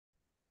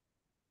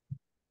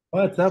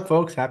What's up,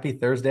 folks? Happy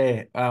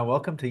Thursday.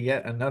 Welcome to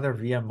yet another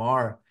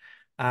VMR.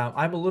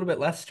 I'm a little bit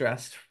less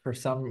stressed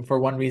for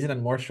one reason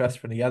and more stressed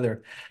for the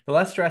other. The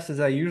less stress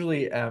is I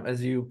usually,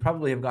 as you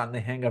probably have gotten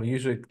the hang of,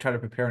 usually try to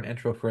prepare an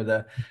intro for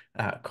the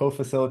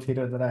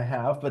co-facilitator that I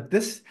have. But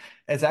this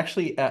is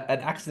actually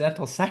an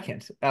accidental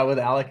second with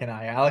Alec and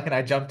I. Alec and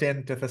I jumped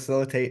in to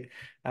facilitate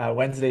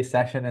Wednesday's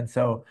session, and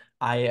so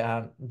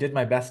I did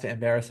my best to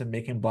embarrass him,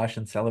 make him blush,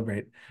 and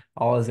celebrate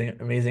all his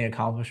amazing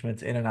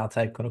accomplishments in and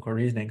outside clinical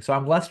reasoning. So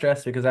I'm less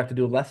stressed because I have to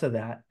do less of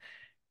that,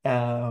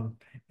 um,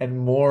 and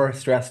more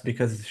stressed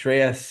because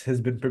Shreyas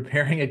has been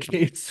preparing a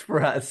case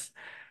for us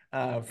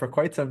for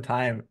quite some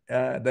time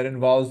that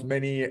involves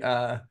many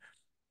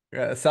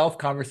self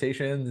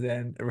conversations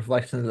and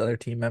reflections with other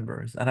team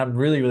members. And I'm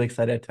really, really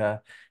excited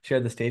to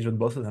share the stage with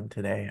both of them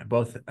today.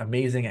 Both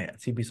amazing at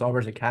CP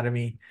Solvers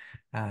Academy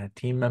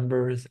team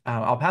members.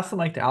 I'll pass the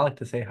mic to Alec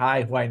to say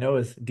hi, who I know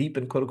is deep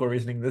in clinical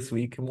reasoning this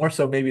week, more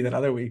so maybe than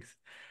other weeks.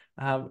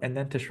 And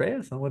then to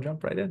Shreyas, and we'll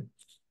jump right in.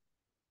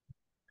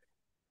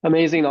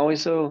 Amazing,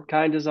 always so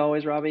kind as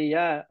always, Robbie.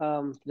 Yeah,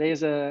 today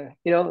is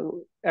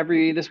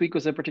every this week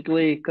was a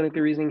particularly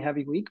clinically reasoning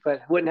heavy week,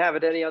 but wouldn't have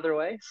it any other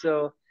way.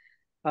 So,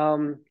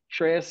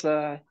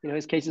 Shreyas,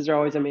 his cases are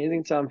always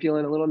amazing. So I'm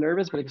feeling a little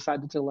nervous, but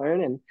excited to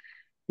learn. And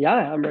yeah,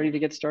 I'm ready to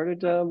get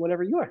started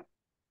whenever you are.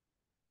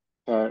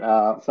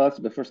 Sure.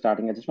 First, before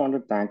starting, I just want to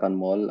thank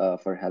Anmol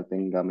for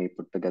helping me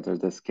put together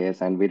this case.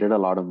 And we did a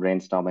lot of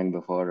brainstorming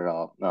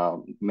before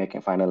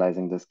making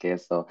finalizing this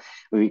case. So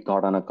we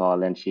got on a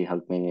call and she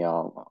helped me.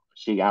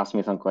 She asked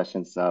me some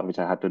questions which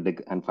I had to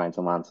dig and find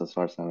some answers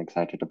for. So I'm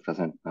excited to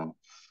present now.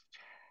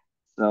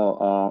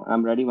 So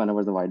I'm ready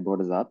whenever the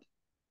whiteboard is up.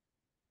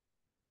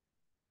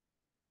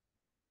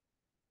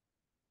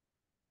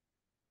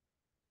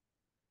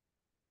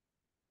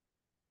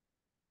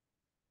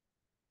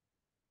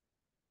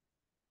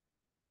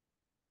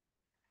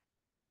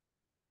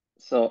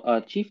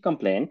 So chief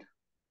complaint,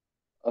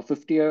 a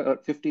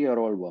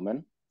 50-year-old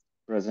woman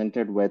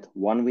presented with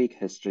 1 week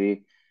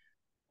history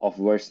of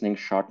worsening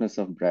shortness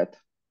of breath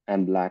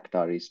and black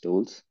tarry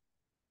stools.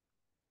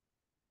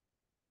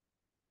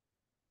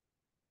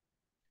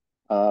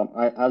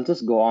 I'll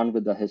just go on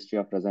with the history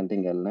of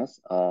presenting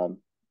illness.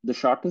 The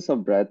shortness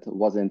of breath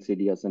was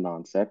insidious in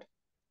onset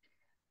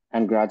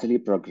and gradually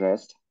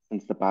progressed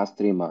since the past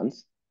 3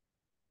 months.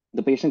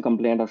 The patient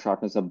complained of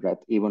shortness of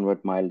breath even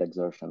with mild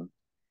exertion.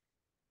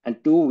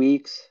 And 2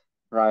 weeks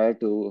prior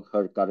to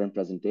her current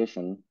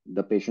presentation,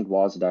 the patient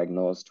was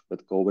diagnosed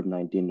with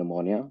COVID-19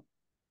 pneumonia.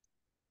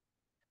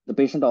 The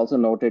patient also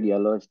noted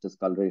yellowish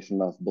discoloration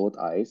of both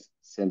eyes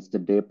since the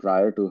day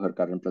prior to her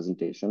current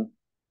presentation,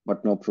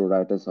 but no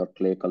pruritus or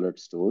clay-colored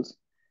stools.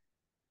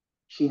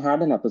 She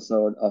had an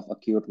episode of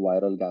acute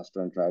viral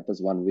gastroenteritis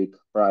 1 week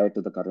prior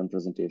to the current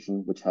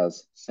presentation, which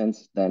has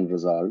since then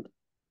resolved.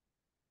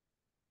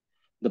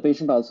 The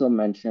patient also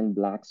mentioned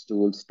black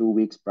stools 2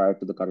 weeks prior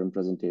to the current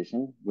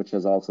presentation, which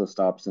has also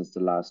stopped since the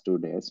last 2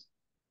 days.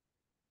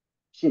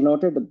 She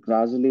noted a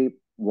gradually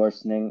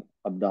worsening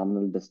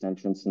abdominal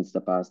distension since the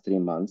past 3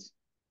 months.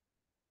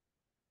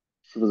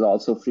 She was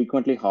also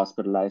frequently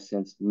hospitalized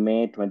since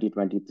May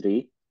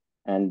 2023,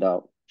 and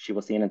she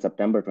was seen in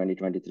September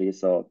 2023,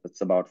 so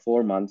it's about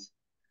 4 months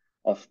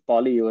of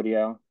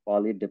polyuria,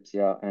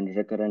 polydipsia, and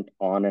recurrent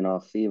on and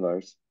off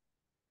fevers.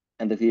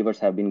 And the fevers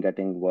have been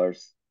getting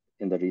worse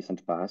in the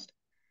recent past.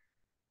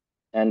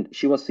 And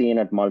she was seen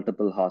at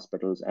multiple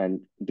hospitals. And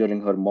during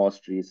her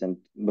most recent,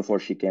 before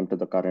she came to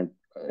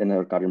in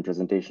her current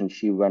presentation,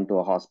 she went to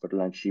a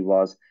hospital and she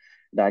was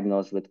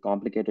diagnosed with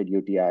complicated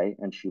UTI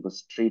and she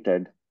was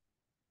treated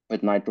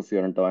with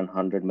nitrofurantoin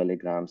 100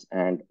 milligrams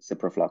and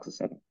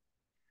ciprofloxacin.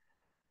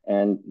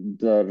 And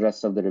the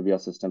rest of the review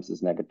systems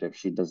is negative.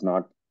 She does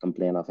not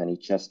complain of any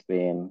chest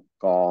pain,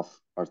 cough,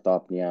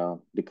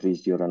 orthopnea,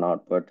 decreased urine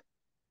output,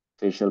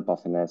 facial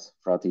puffiness,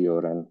 frothy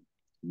urine,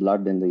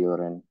 blood in the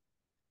urine,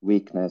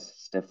 weakness,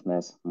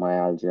 stiffness,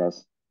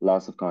 myalgias,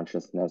 loss of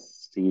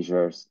consciousness,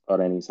 seizures,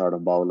 or any sort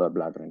of bowel or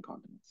bladder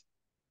incontinence.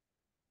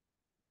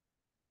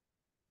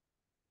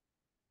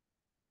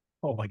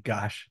 Oh my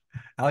gosh,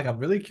 Alec, I'm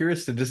really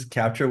curious to just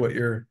capture what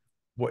your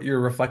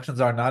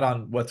reflections are, not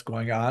on what's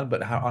going on,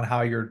 but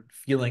how you're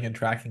feeling and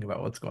tracking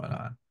about what's going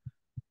on.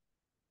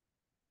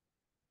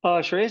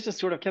 Shreyas just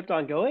sort of kept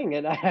on going,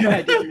 and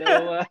I didn't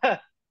know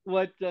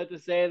what to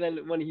say. And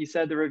then when he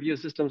said the review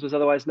systems was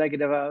otherwise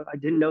negative, I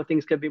didn't know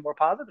things could be more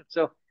positive.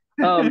 So,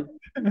 um,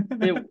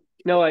 it,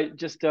 no, I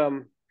just,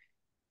 I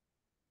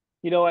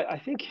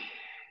think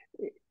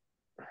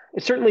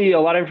it's certainly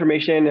a lot of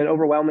information and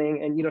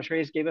overwhelming. And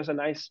Shreyas gave us a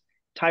nice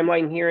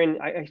timeline here,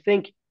 and I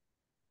think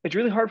it's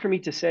really hard for me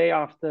to say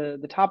off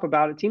the top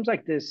about it. It seems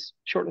like this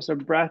shortness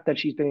of breath that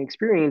she's been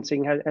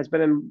experiencing has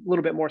been a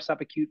little bit more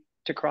subacute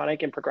to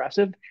chronic and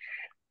progressive.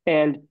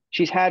 And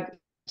she's had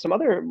some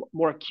other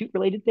more acute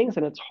related things,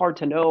 and it's hard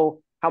to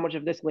know how much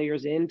of this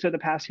layers into the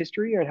past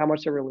history or how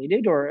much they're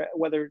related or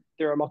whether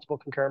there are multiple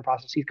concurrent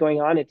processes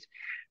going on. It's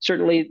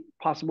certainly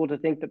possible to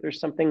think that there's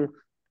something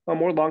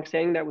more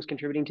longstanding that was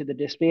contributing to the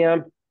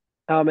dyspnea.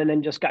 and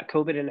then just got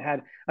COVID and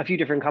had a few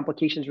different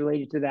complications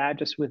related to that,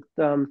 just with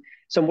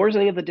some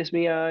worsening of the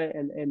dyspnea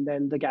and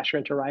then the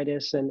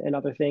gastroenteritis and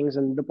other things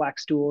and the black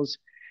stools.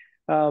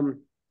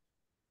 Um,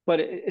 but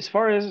as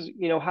far as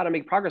how to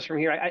make progress from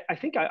here, I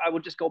think I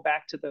would just go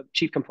back to the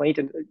chief complaint,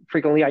 and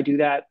frequently I do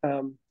that.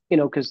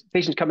 Because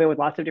patients come in with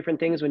lots of different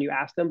things when you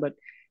ask them, but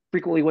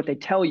frequently what they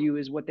tell you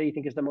is what they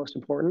think is the most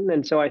important,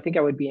 and so I think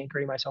I would be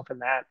anchoring myself in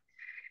that.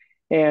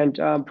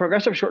 And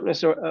progressive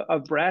shortness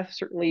of breath,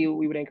 certainly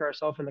we would anchor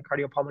ourselves in the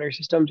cardiopulmonary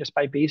system just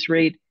by base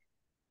rate.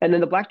 And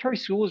then the black tarry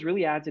stools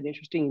really adds an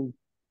interesting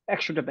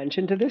extra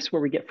dimension to this,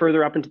 where we get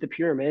further up into the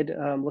pyramid,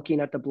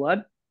 looking at the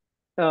blood.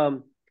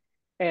 Um,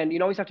 and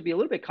you always have to be a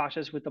little bit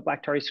cautious with the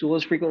black tarry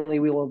stools. Frequently,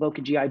 we will evoke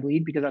a GI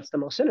bleed because that's the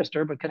most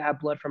sinister, but could have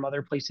blood from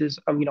other places,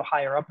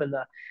 higher up in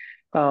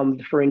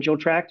the pharyngeal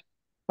tract.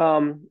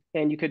 And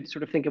you could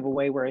sort of think of a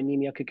way where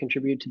anemia could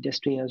contribute to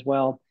dyspnea as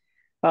well.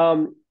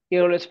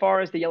 And as far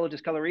as the yellow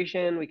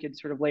discoloration, we could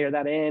sort of layer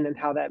that in and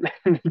how that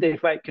they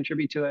might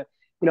contribute to a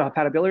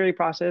hepatobiliary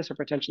process or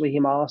potentially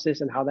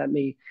hemolysis, and how that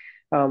may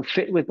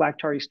fit with black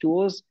tarry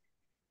stools.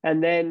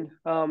 And then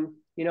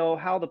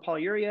how the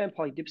polyuria and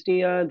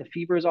polydipsia and the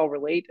fevers all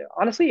relate.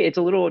 Honestly, it's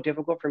a little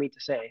difficult for me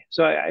to say.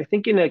 So I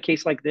think in a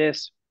case like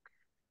this,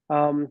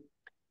 um,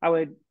 I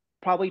would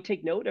probably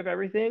take note of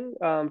everything,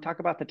 talk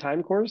about the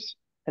time course,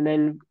 and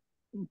then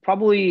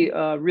probably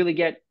really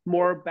get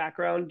more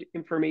background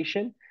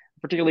information,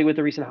 particularly with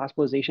the recent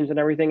hospitalizations and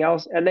everything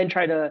else, and then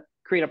try to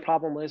create a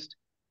problem list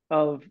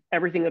of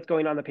everything that's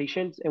going on in the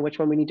patient and which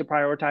one we need to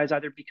prioritize,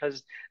 either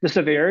because the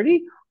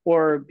severity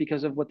or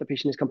because of what the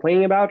patient is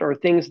complaining about, or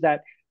things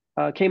that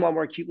came on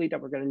more acutely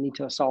that we're going to need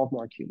to solve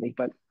more acutely.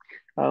 But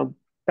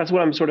that's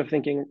what I'm sort of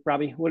thinking.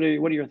 Rabih, what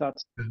are your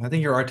thoughts? I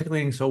think you're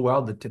articulating so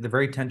well that the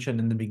very tension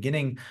in the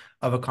beginning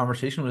of a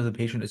conversation with the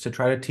patient is to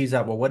try to tease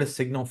out, well, what is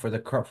signal for the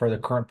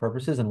current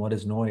purposes and what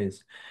is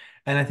noise?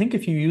 And I think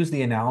if you use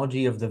the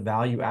analogy of the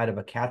value add of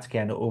a CAT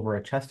scan over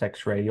a chest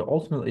X-ray, you'll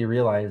ultimately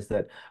realize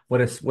that what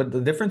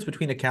the difference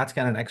between a CAT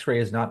scan and X-ray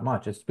is not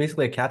much. It's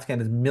basically a CAT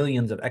scan is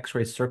millions of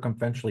X-rays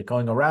circumferentially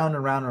going around and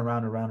around and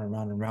around and around and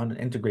around and around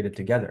and integrated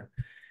together.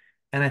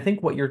 And I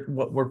think what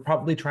we're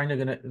probably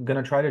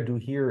gonna try to do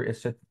here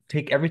is to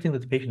take everything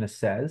that the patient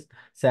says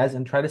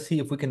and try to see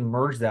if we can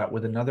merge that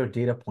with another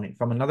data point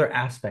from another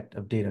aspect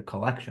of data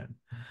collection.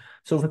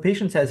 So if a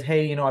patient says,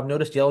 hey, I've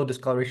noticed yellow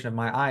discoloration of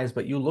my eyes,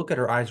 but you look at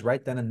her eyes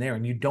right then and there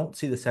and you don't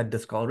see the said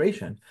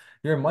discoloration,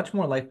 you're much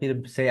more likely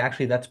to say,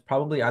 actually, that's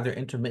probably either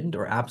intermittent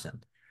or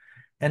absent.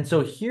 And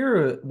so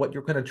here, what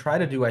you're going to try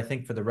to do, I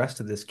think, for the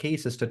rest of this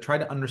case is to try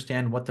to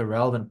understand what the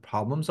relevant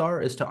problems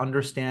are, is to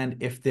understand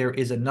if there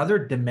is another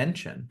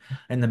dimension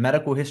in the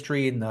medical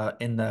history, in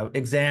the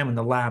exam, in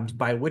the labs,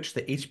 by which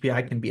the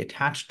HPI can be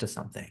attached to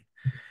something.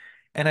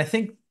 And I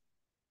think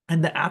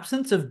in the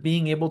absence of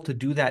being able to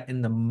do that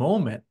in the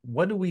moment,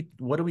 what do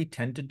we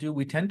tend to do?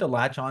 We tend to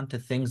latch on to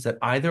things that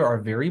either are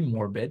very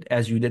morbid,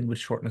 as you did with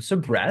shortness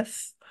of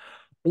breath,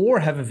 or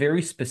have a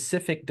very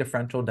specific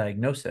differential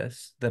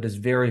diagnosis that is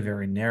very,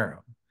 very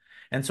narrow.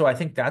 And so I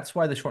think that's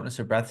why the shortness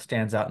of breath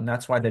stands out, and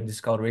that's why the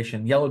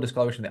yellow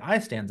discoloration of the eye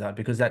stands out,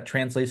 because that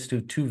translates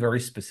to two very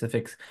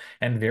specific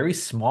and very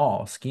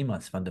small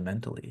schemas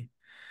fundamentally.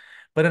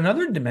 But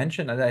another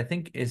dimension that I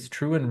think is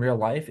true in real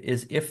life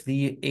is if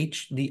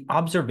the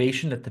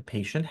observation that the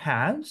patient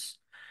has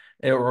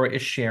or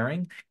is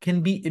sharing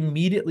can be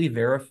immediately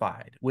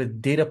verified with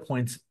data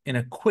points in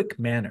a quick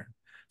manner.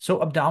 So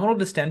abdominal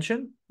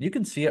distension, you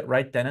can see it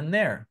right then and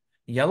there.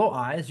 Yellow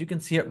eyes, you can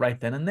see it right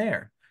then and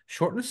there.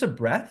 Shortness of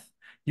breath,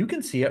 you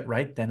can see it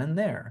right then and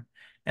there.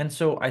 And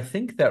so I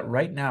think that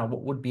right now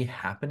what would be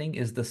happening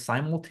is the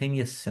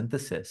simultaneous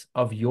synthesis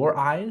of your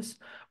eyes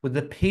with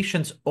the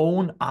patient's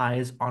own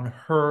eyes on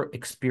her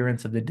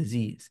experience of the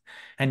disease.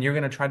 And you're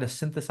going to try to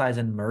synthesize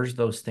and merge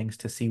those things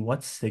to see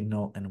what's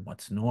signal and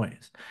what's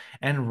noise.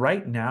 And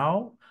right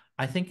now,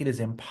 I think it is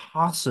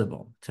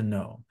impossible to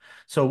know.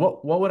 So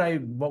what would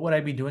I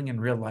be doing in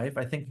real life?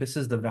 I think this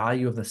is the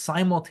value of the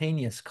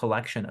simultaneous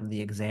collection of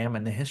the exam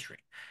and the history.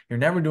 You're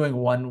never doing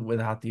one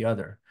without the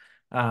other.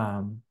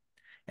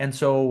 And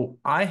so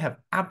I have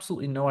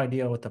absolutely no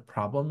idea what the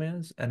problem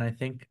is. And I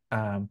think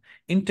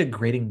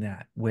integrating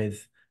that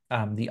with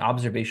the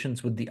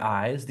observations with the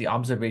eyes, the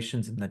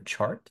observations in the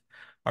chart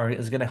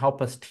is going to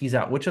help us tease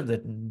out which of the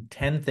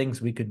 10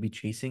 things we could be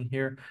chasing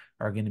here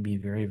are going to be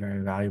very,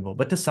 very valuable.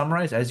 But to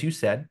summarize, as you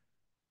said,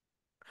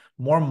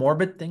 more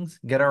morbid things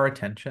get our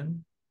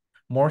attention,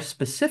 more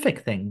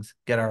specific things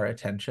get our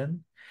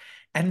attention,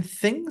 and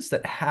things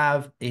that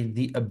have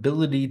the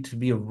ability to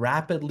be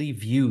rapidly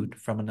viewed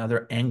from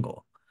another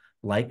angle,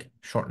 like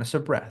shortness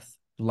of breath,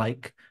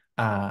 like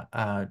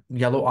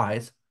yellow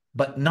eyes,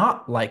 but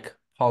not like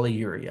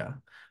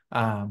polyuria,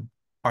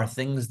 are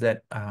things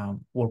that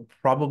will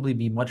probably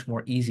be much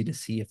more easy to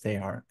see if they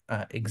are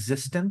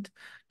existent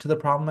to the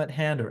problem at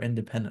hand or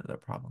independent of the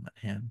problem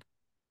at hand.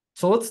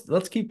 So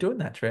let's keep doing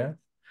that, Treya.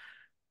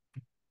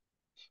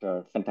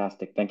 Sure,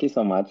 fantastic. Thank you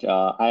so much.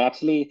 I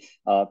actually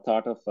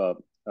thought of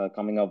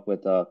coming up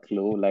with a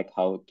clue like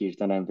how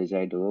Kirtan and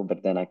Vijay do,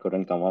 but then I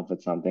couldn't come up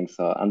with something.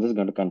 So I'm just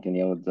going to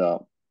continue with the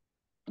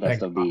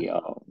rest Thank of God.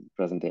 the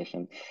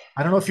presentation.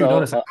 I don't know if you've So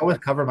noticed, I always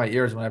cover my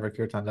ears whenever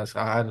Kirtan does.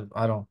 I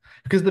don't,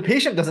 because the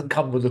patient doesn't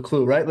come with a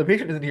clue, right? The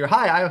patient isn't here.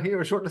 Hi, I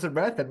hear a shortness of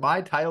breath, and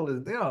my title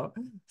is,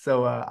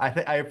 So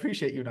I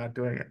appreciate you not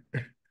doing it.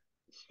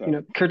 You sure.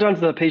 know, Kirtan's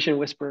the patient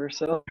whisperer,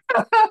 so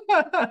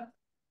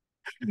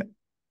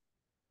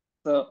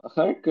So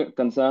her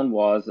concern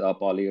was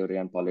polyuria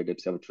and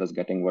polydipsia, which was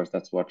getting worse.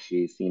 That's what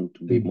she seemed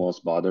to be Mm.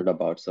 most bothered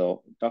about.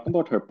 So talking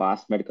about her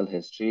past medical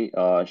history,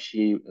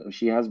 she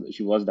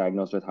was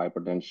diagnosed with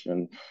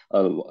hypertension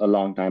a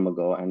long time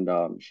ago,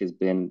 and she's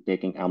been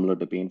taking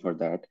amlodipine for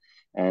that.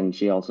 And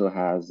she also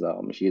has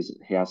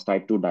he has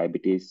type 2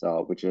 diabetes,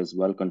 which is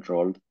well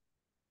controlled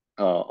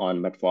on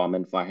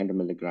metformin 500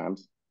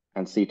 milligrams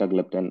and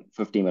sitagliptin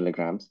 50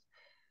 milligrams.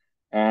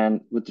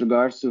 And with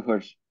regards to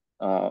her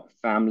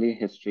family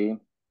history,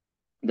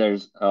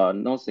 there's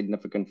no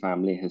significant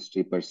family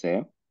history per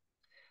se.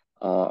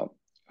 Uh,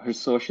 Her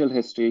social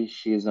history,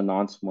 she is a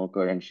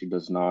non-smoker and she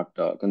does not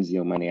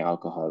consume any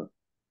alcohol.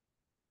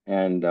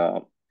 And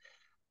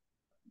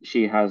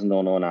she has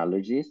no known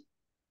allergies.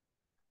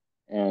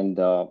 And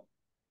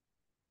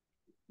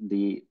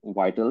the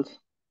vitals,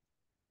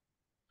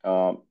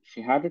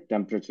 she had a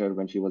temperature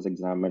when she was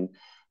examined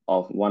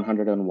of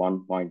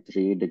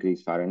 101.3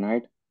 degrees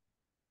Fahrenheit,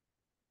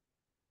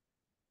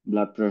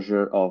 blood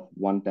pressure of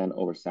 110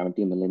 over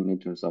 70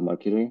 millimeters of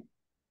mercury,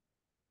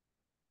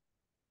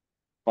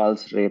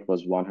 pulse rate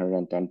was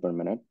 110 per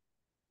minute,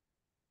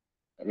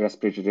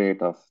 respiratory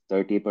rate of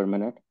 30 per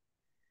minute,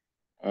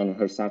 and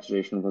her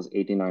saturation was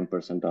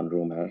 89% on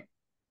room air.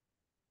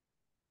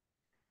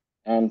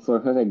 And for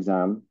her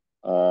exam,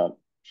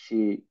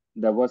 she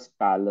there was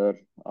pallor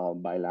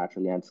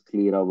bilaterally and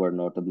sclera were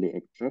notably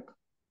ectric.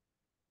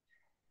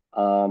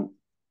 Um,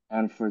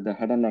 and for the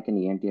head and neck and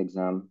ENT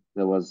exam,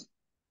 there was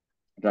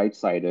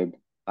right-sided,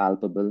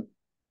 palpable,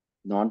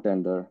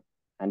 non-tender,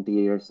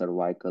 anterior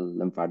cervical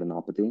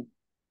lymphadenopathy.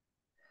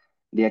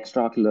 The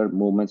extraocular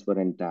movements were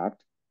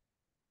intact,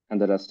 and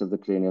the rest of the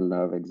cranial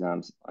nerve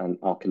exams and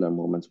ocular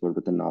movements were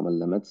within normal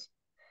limits.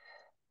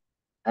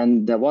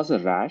 And there was a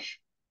rash,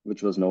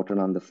 which was noted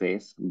on the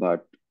face,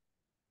 but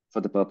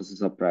for the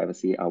purposes of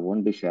privacy, I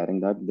won't be sharing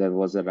that. There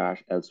was a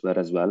rash elsewhere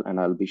as well, and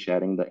I'll be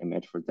sharing the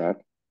image for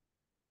that.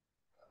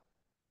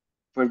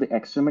 For the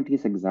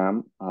extremities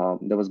exam,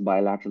 there was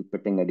bilateral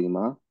pitting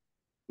edema,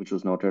 which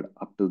was noted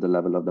up to the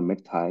level of the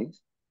mid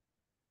thighs.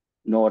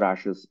 No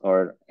rashes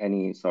or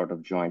any sort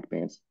of joint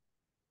pains.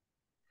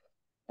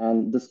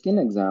 And the skin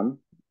exam,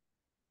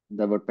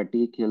 there were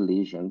petechial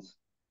lesions,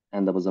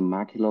 and there was a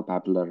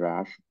maculopapular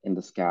rash in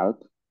the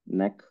scalp,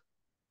 neck,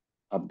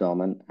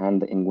 abdomen,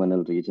 and the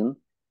inguinal region.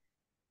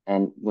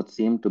 And what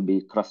seemed to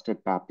be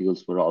crusted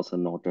papules were also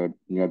noted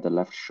near the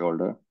left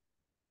shoulder.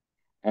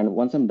 And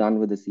once I'm done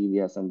with the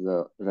CVS and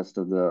the rest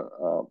of the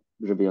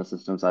Revio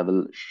systems, I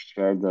will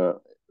share the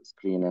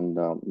screen and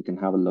you can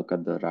have a look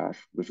at the rash,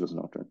 which was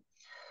noted.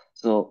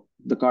 So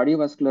the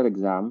cardiovascular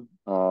exam,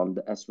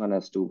 the S1,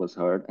 S2 was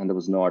heard, and there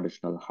was no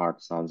additional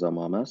heart sounds or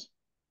murmurs.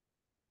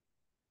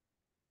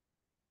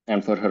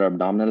 And for her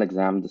abdominal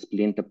exam, the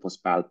spleen tip was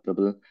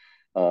palpable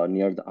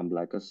near the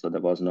umbilicus, so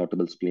there was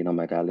notable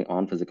splenomegaly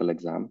on physical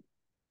exam.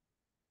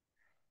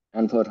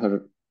 And for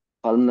her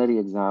pulmonary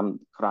exam,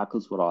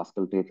 crackles were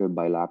auscultated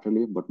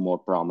bilaterally, but more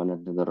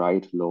prominent in the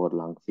right lower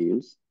lung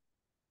fields.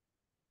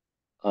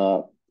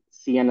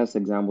 CNS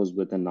exam was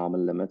within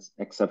normal limits,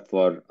 except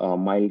for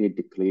mildly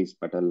decreased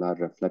patellar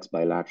reflex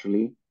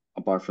bilaterally.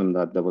 Apart from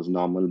that, there was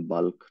normal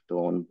bulk,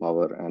 tone,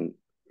 power, and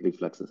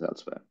reflexes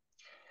elsewhere.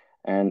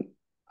 And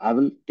I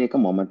will take a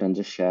moment and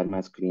just share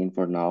my screen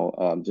for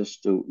now,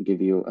 just to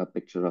give you a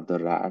picture of the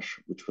rash,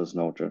 which was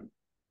noted.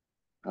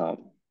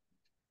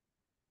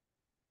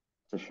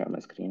 Just share my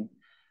screen.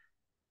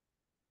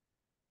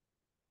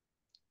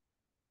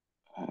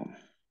 Um,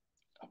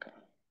 okay.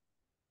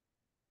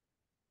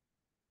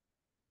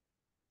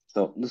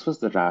 So this was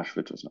the rash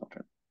which was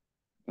noted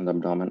in the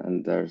abdomen,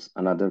 and there's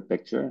another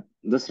picture.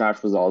 This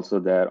rash was also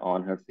there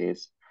on her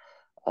face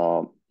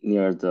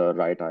near the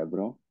right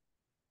eyebrow.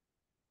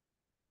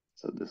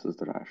 So this is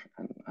the rash,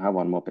 and I have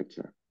one more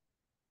picture.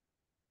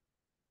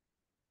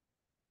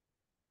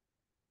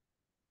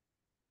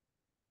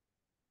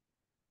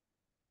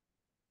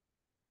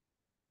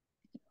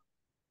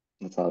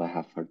 That's all I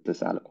have for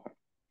this aliquot.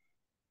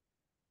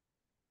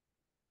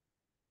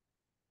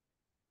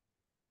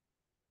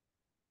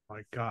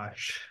 My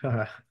gosh.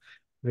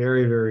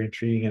 Very, very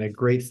intriguing and a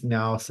great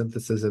now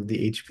synthesis of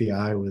the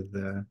HPI with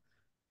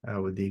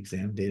the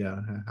exam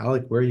data.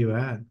 Alec, where are you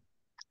at?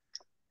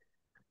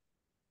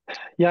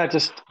 yeah,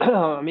 just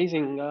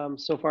amazing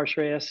so far,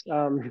 Shreyas.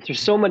 There's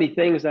so many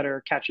things that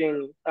are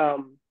catching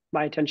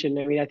my attention.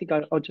 I mean, I think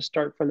I'll just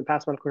start from the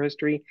past medical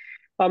history.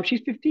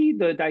 She's 50.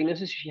 The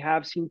diagnosis she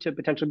has seemed to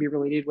potentially be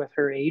related with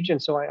her age,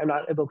 and so I'm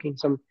not evoking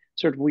some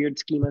sort of weird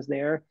schemas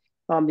there.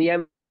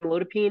 The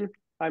amlodipine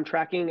I'm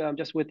tracking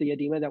just with the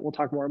edema that we'll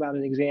talk more about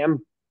in exam.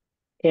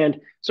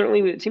 And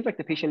certainly, it seems like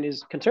the patient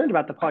is concerned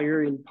about the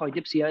polyuria and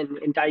polydipsia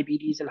and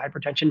diabetes and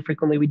hypertension.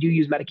 Frequently, we do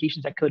use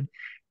medications that could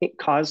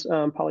cause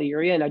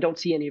polyuria, and I don't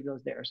see any of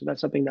those there. So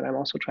that's something that I'm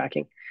also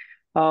tracking.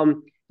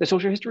 The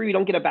social history, we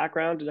don't get a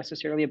background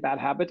necessarily of bad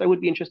habits. I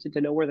would be interested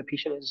to know where the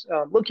patient is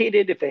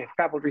located, if they have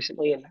traveled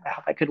recently, and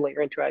how that could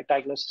layer into a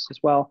diagnosis as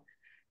well.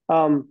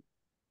 Um,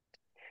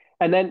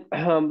 and then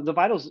the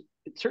vitals,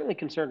 it's certainly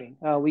concerning.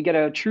 We get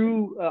a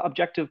true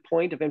objective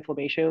point of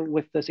inflammation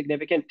with the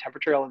significant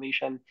temperature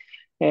elevation.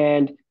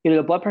 And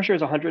the blood pressure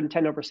is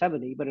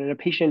 110/70, but in a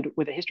patient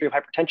with a history of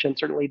hypertension,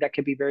 certainly that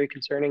could be very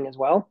concerning as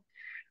well.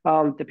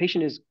 The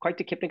patient is quite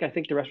tachypnic. I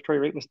think the respiratory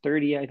rate was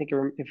 30. I think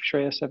if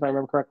Shreyas, if I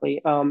remember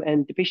correctly.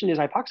 And the patient is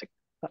hypoxic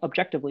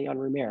objectively on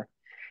room air.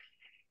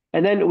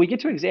 And then we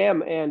get to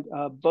exam, and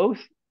both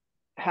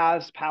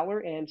has pallor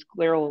and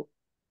scleral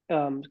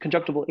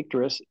conjunctival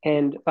icterus.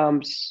 And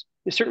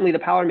certainly the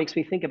pallor makes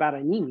me think about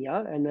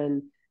anemia. And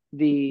then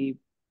the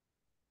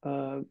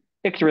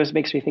icterus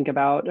makes me think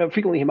about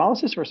frequently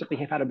hemolysis or something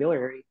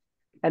hepatobiliary.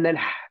 And then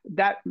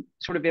that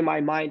sort of in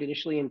my mind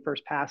initially in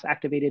first pass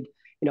activated,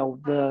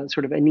 the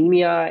sort of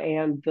anemia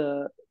and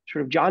the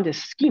sort of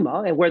jaundice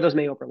schema and where those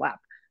may overlap,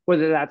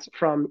 whether that's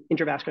from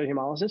intravascular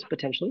hemolysis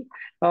potentially,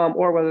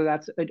 or whether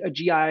that's a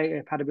GI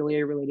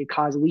hepatobiliary related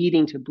cause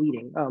leading to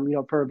bleeding,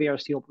 for a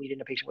variceal bleed in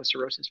a patient with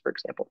cirrhosis, for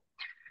example.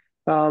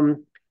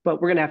 But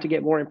we're going to have to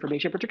get more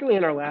information, particularly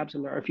in our labs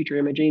and our future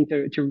imaging,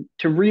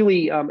 to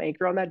really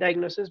anchor on that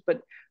diagnosis.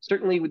 But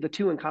certainly with the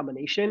two in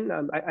combination,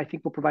 I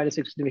think will provide a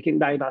significant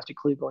diagnostic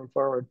clue going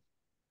forward.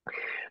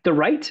 The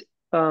right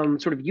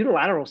sort of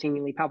unilateral,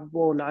 seemingly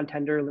palpable,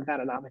 non-tender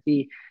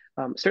lymphadenopathy,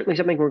 certainly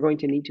something we're going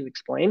to need to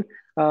explain.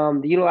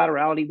 The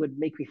unilaterality would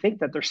make me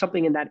think that there's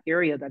something in that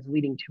area that's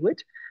leading to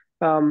it.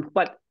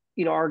 But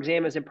our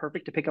exam is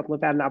imperfect to pick up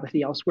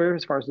lymphadenopathy elsewhere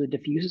as far as the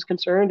diffuse is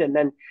concerned. And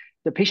then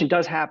the patient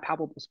does have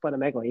palpable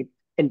splenomegaly,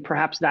 and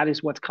perhaps that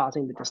is what's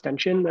causing the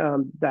distension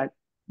that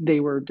they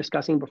were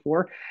discussing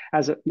before,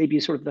 as maybe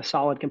sort of the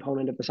solid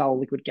component of the solid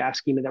liquid gas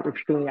schema that we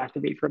frequently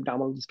activate for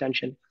abdominal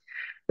distension.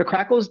 The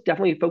crackles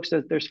definitely folks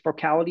that there's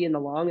focality in the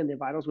lung, and the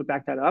vitals would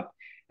back that up.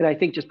 And I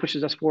think just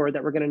pushes us forward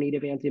that we're going to need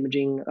advanced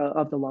imaging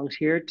of the lungs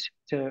here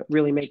to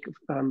really make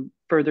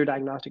further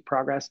diagnostic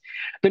progress.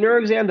 The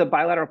neuroexam, the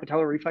bilateral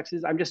patellar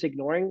reflexes, I'm just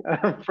ignoring,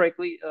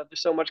 frankly.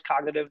 There's so much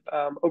cognitive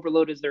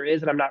overload as there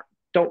is, and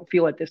don't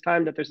feel at this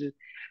time that there's a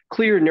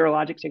clear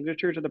neurologic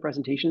signature to the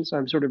presentation. So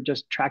I'm sort of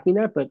just tracking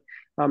that, but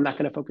I'm not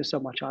going to focus so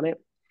much on it.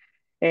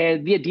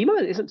 And the edema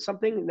isn't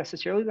something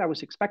necessarily that I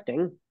was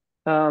expecting.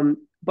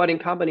 But in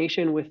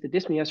combination with the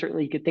dyspnea,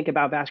 certainly you could think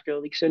about vascular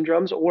leak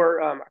syndromes or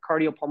a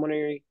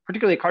cardiopulmonary,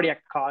 particularly a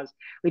cardiac cause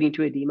leading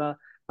to edema.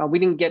 We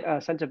didn't get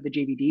a sense of the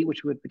JVD,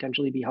 which would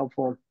potentially be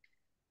helpful.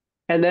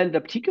 And then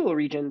the petechial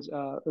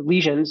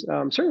lesions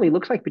certainly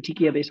looks like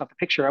petechia based off the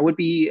picture. I would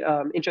be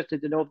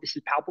interested to know if this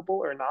is palpable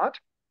or not.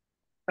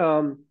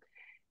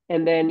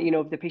 And then,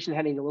 if the patient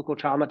had any local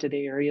trauma to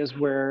the areas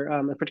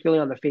where, particularly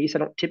on the face, I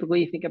don't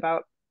typically think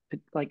about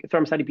like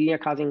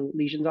thrombocytopenia causing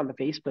lesions on the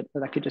face, but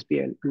that could just be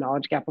a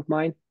knowledge gap of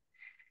mine.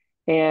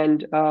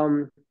 And,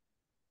 the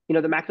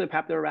macular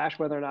papular rash,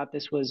 whether or not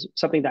this was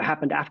something that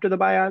happened after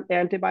the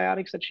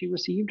antibiotics that she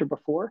received or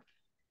before,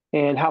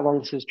 and how long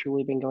this has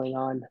truly been going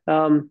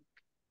on.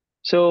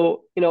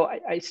 So,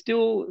 I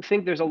still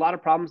think there's a lot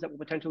of problems that we'll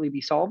potentially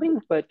be solving,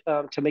 but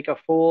to make a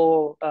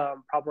full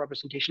problem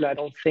representation, I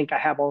don't think I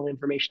have all the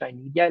information I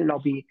need yet. And I'll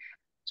be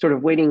sort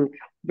of waiting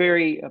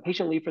very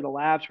patiently for the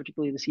labs,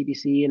 particularly the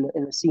CBC and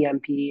the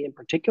CMP in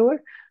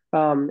particular,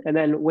 and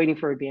then waiting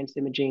for advanced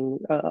imaging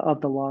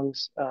of the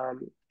lungs,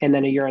 and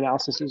then a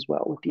urinalysis as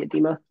well with the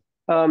edema.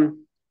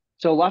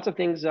 So lots of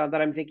things that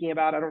I'm thinking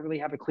about. I don't really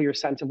have a clear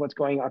sense of what's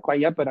going on quite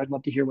yet, but I'd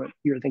love to hear what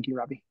you're thinking,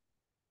 Rabih.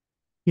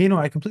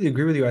 I completely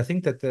agree with you. I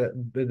think that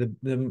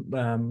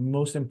the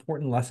most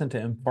important lesson to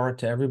impart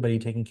to everybody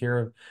taking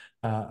care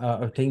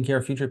of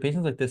future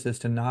patients like this is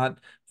to not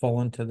fall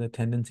into the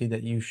tendency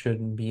that you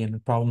shouldn't be in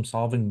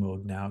problem-solving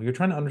mode now. You're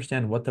trying to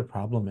understand what the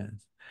problem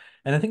is.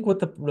 And I think what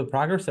the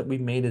progress that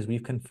we've made is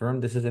we've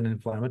confirmed this is an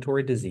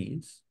inflammatory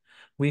disease.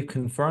 We've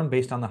confirmed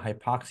based on the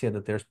hypoxia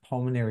that there's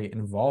pulmonary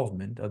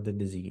involvement of the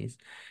disease.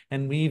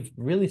 And we've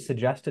really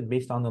suggested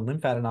based on the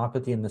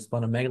lymphadenopathy and the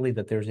splenomegaly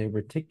that there's a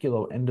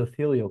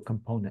reticuloendothelial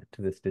component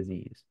to this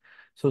disease.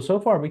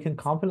 So far, we can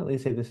confidently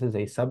say this is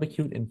a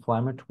subacute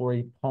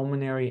inflammatory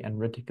pulmonary and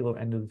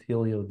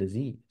reticuloendothelial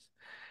disease.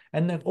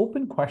 And the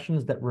open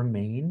questions that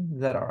remain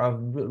that are of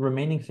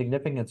remaining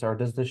significance are,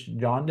 does the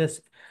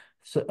jaundice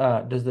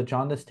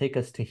take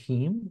us to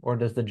heme, or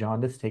does the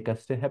jaundice take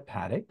us to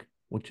hepatic?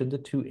 Which of the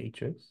two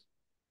H's?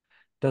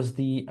 Does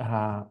the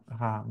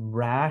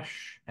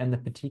rash and the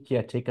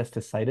petechia take us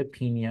to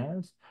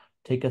cytopenias,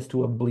 take us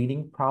to a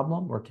bleeding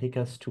problem, or take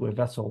us to a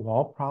vessel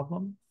wall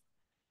problem?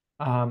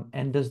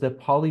 And does the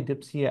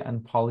polydipsia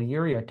and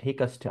polyuria take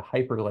us to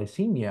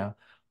hyperglycemia,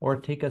 or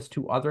take us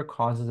to other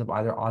causes of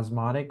either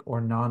osmotic or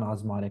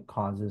non-osmotic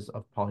causes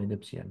of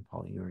polydipsia and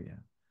polyuria?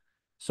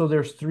 So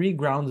there's three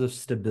grounds of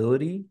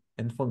stability: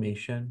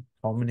 inflammation,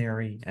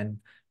 pulmonary, and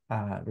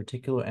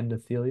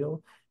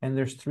reticuloendothelial. And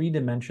there's three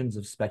dimensions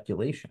of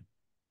speculation.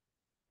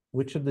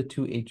 Which of the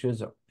two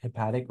H's are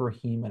hepatic or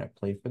heme and at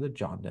play for the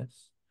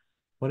jaundice?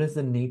 What is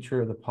the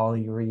nature of the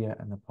polyuria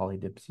and the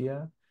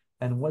polydipsia?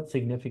 And what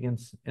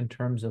significance in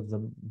terms of the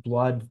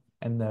blood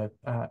and the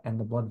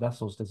blood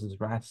vessels does this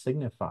rash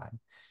signify?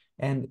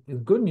 And the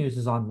good news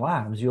is on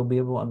labs, you'll be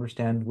able to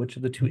understand which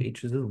of the two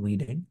H's is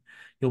leading.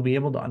 You'll be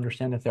able to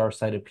understand if there are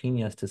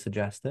cytopenias to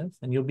suggest this,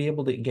 and you'll be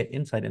able to get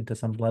insight into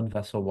some blood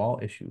vessel wall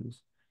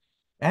issues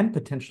and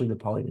potentially the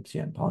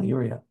polydipsia and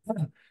polyuria.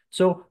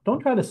 So don't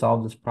try to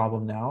solve this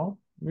problem now.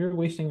 You're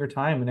wasting your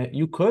time. And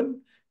you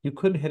could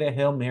hit a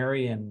Hail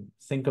Mary and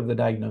think of the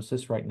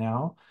diagnosis right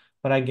now,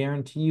 but I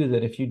guarantee you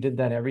that if you did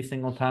that every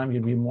single time,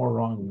 you'd be more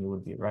wrong than you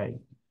would be right.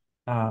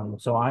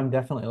 So I'm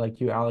definitely like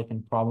you, Alec,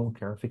 in problem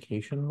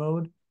clarification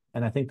mode.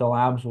 And I think the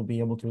labs will be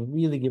able to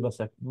really give us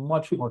a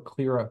much more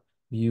clearer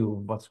view of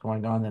what's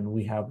going on than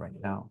we have right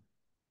now.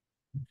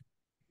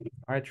 All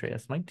right,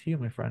 Treyas, mic to you,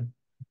 my friend.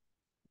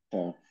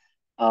 Sure.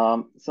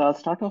 So I'll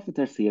start off with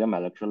their serum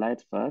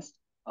electrolytes first.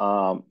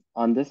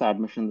 On this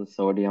admission, the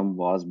sodium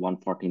was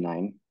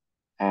 149.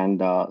 And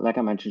like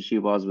I mentioned, she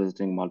was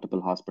visiting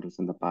multiple hospitals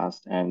in the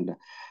past. And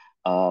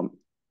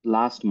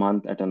last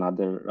month at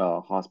another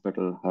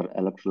hospital, her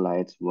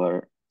electrolytes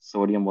were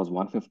sodium was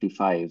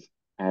 155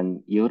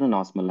 and urine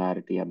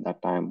osmolarity at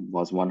that time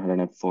was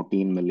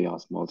 114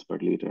 milliosmoles per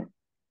liter.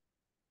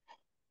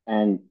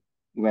 And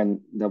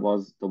when there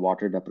was the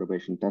water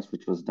deprivation test,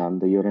 which was done,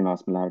 the urine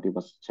osmolarity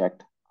was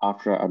checked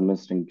after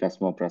administering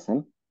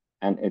desmopressin,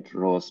 and it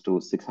rose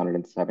to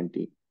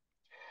 670.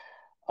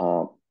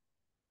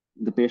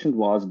 The patient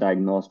was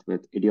diagnosed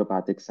with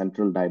idiopathic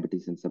central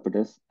diabetes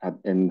insipidus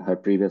in her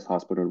previous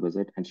hospital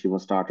visit, and she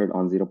was started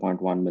on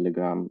 0.1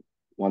 milligram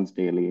once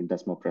daily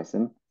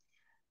desmopressin.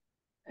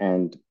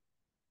 And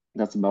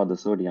that's about the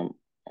sodium.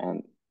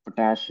 And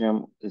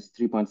potassium is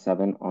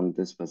 3.7 on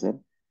this visit.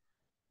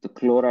 The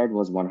chloride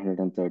was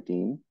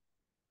 113.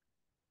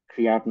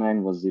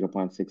 Creatinine was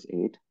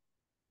 0.68.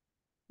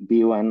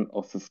 BUN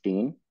of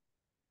 15.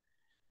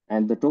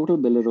 And the total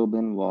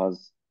bilirubin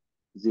was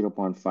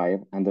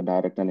 0.5, and the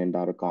direct and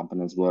indirect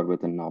components were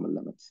within normal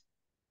limits.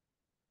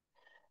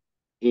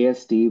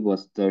 AST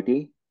was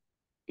 30,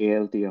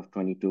 ALT of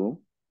 22,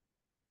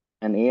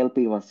 and ALP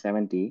was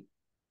 70.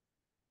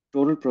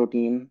 Total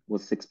protein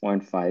was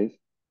 6.5,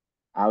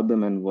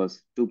 albumin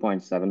was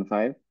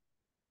 2.75,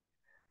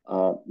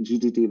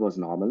 GGT was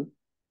normal.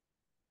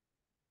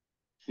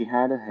 She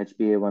had a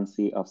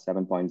HbA1c of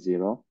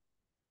 7.0,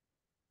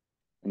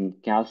 and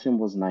calcium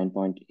was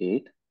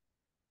 9.8.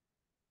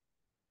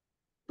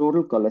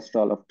 Total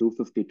cholesterol of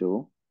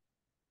 252,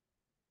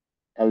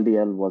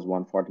 LDL was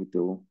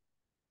 142,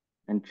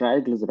 and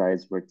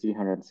triglycerides were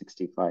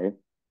 365.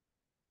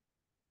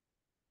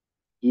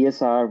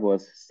 ESR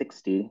was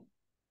 60,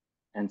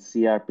 and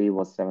CRP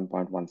was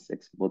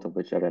 7.16, both of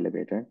which are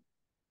elevated.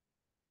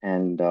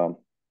 And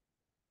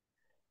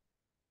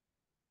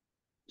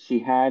she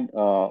had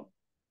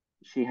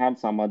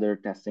some other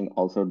testing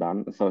also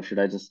done. So should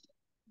I just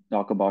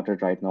talk about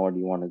it right now, or do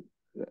you want to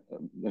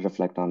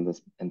reflect on this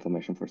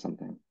information for some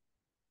time?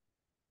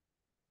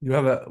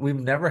 We've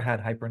never had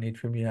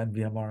hypernatremia and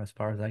VMR as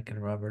far as I can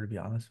remember, to be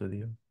honest with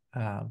you.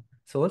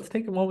 So let's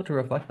take a moment to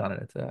reflect on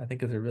it. I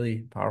think it's a really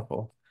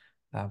powerful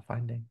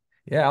finding.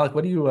 Yeah, Alec,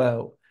 what do you,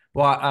 well,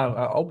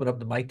 I'll open up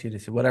the mic to you to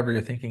see whatever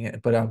you're thinking,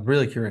 but I'm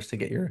really curious to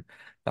get your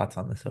thoughts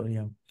on the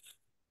sodium.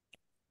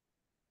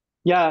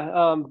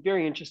 Yeah,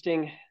 very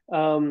interesting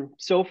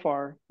so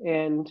far.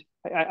 And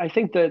I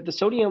think the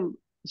sodium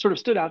sort of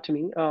stood out to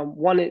me.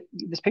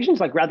 This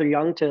patient's like rather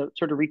young to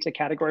sort of reach the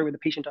category where the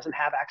patient doesn't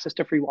have access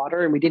to free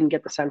water, and we didn't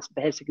get the sense that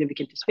they had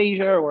significant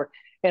dysphagia or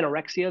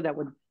anorexia that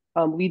would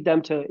lead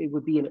them to, it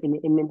would be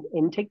an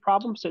intake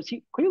problem. So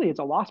clearly it's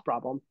a loss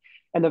problem.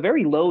 And the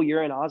very low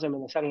urine osm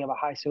in the setting of a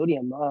high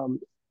sodium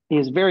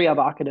is very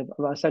evocative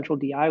of a central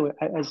DI,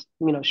 as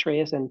you know,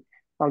 Shreyas and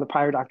the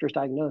prior doctors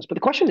diagnosed. But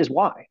the question is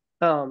why?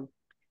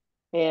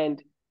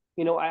 And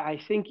you know, I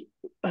think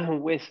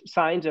with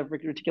signs of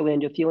reticular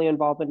endothelial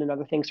involvement and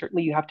other things,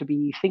 certainly you have to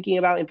be thinking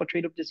about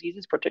infiltrative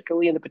diseases,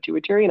 particularly in the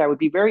pituitary. And I would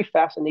be very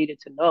fascinated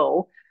to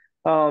know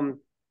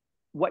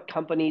what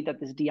company that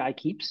this DI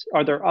keeps.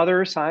 Are there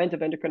other signs of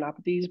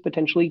endocrinopathies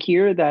potentially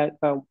here that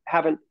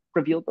haven't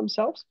revealed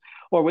themselves,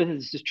 or whether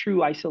this is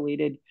true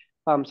isolated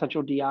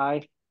central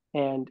DI,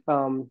 and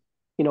you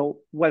know,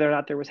 whether or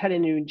not there was head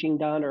imaging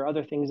done or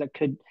other things that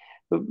could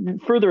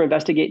further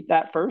investigate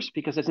that first,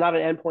 because it's not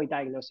an endpoint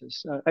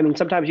diagnosis. I mean,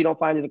 sometimes you don't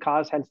find the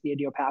cause, hence the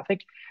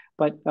idiopathic,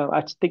 but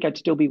I think I'd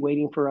still be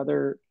waiting for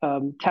other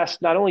tests,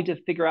 not only to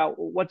figure out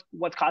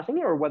what's causing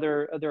it, or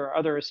whether there are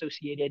other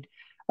associated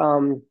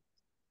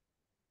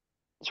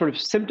sort of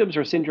symptoms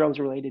or syndromes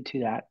related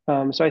to that.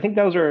 So I think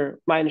those are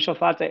my initial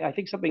thoughts. I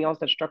think something else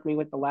that struck me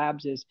with the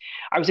labs is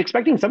I was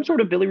expecting some sort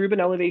of bilirubin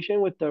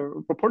elevation with the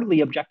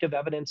reportedly objective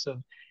evidence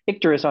of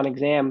icterus on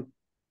exam,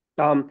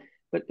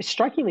 but it's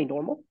strikingly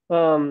normal.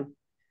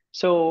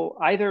 So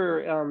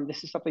either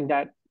this is something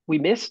that we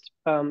missed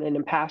and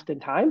then passed in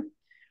time,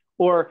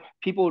 or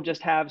people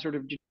just have sort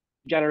of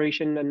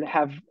degeneration and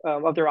have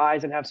of their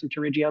eyes and have some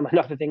pterygium and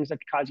other things that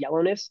could cause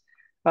yellowness.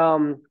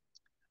 Um,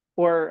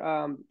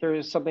 or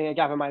there's something a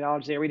gap in my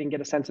knowledge there. We didn't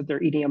get a sense that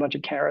they're eating a bunch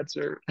of carrots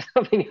or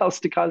something else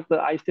to cause the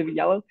eyes to be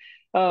yellow.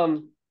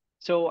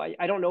 So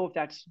I don't know if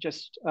that's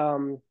just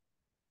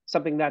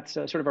something that's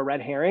sort of a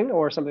red herring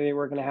or something that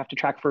we're going to have to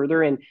track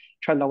further and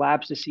try in the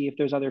labs to see if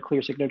there's other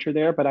clear signature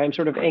there. But I'm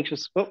sort of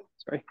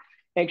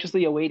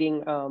anxiously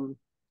awaiting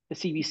the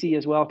CBC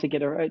as well to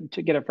get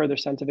a further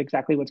sense of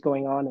exactly what's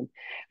going on. And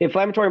the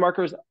inflammatory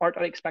markers aren't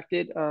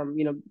unexpected.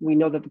 We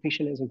know that the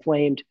patient is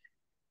inflamed,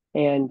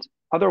 and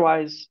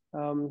otherwise,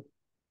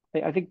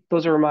 I think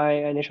those are my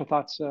initial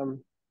thoughts.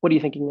 What are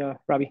you thinking,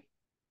 Rabih?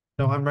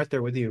 No, I'm right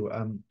there with you.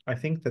 I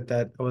think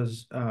that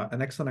was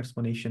an excellent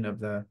explanation of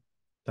the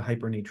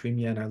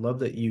hypernatremia, and I love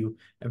that you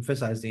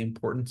emphasize the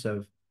importance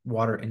of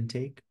water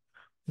intake.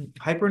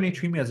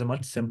 Hypernatremia is a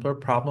much simpler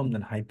problem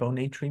than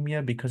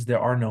hyponatremia because there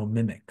are no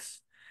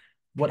mimics.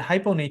 What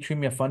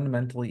hyponatremia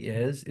fundamentally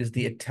is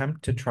the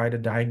attempt to try to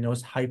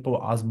diagnose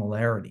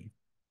hypoosmolarity.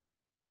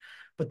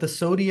 But the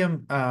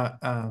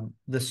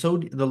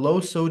low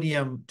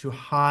sodium to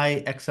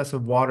high excess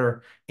of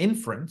water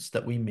inference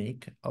that we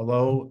make, a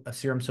low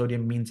serum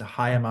sodium means a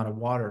high amount of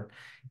water,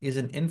 is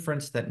an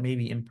inference that may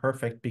be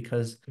imperfect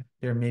because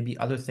there may be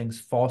other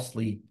things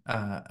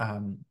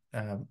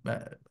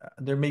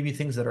there may be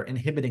things that are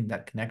inhibiting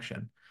that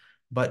connection.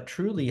 But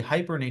truly,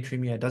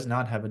 hypernatremia does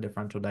not have a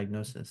differential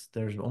diagnosis.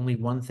 There's only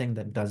one thing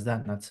that does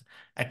that, and that's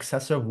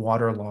excessive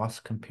water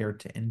loss compared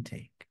to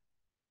intake.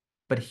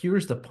 But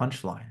here's the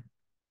punchline.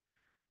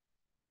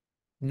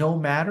 No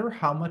matter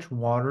how much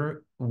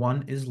water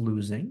one is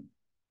losing,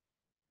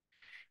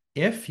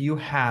 if you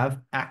have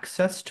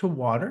access to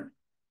water,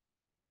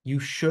 you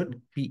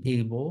should be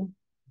able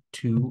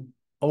to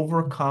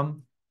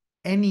overcome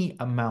any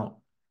amount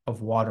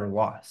of water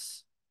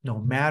loss, no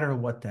matter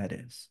what that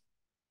is.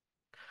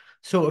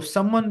 So if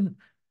someone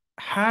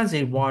has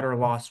a water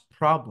loss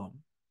problem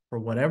for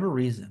whatever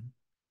reason,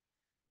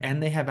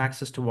 and they have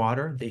access to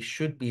water, they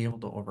should be able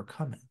to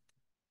overcome it.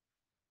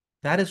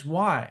 That is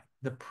why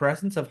the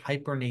presence of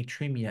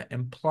hypernatremia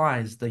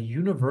implies the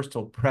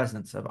universal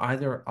presence of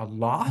either a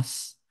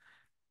loss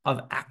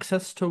of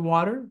access to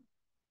water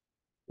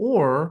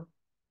or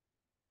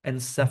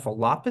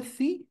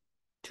encephalopathy,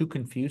 too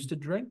confused to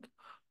drink,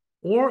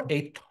 or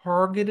a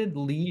targeted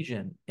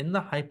lesion in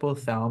the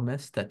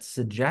hypothalamus that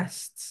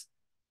suggests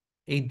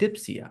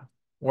adipsia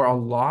or a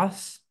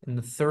loss in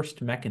the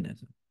thirst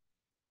mechanism.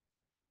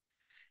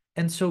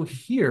 And so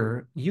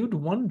here you'd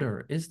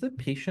wonder, is the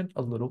patient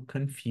a little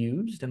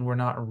confused and we're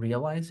not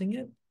realizing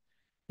it?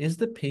 Is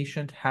the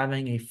patient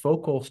having a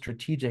focal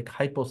strategic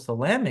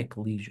hypothalamic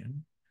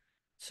lesion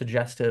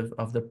suggestive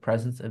of the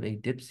presence of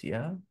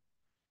adipsia?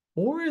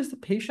 Or is the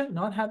patient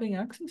not having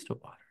access to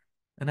water?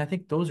 And I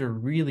think those are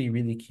really,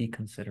 really key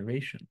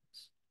considerations.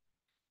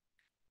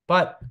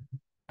 But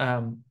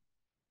in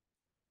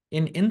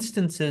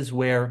instances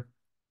where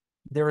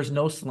there is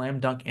no slam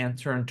dunk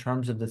answer in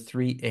terms of the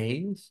 3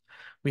 A's,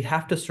 we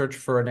have to search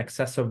for an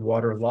excessive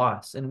water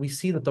loss. And we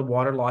see that the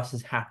water loss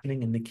is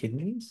happening in the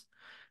kidneys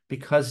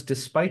because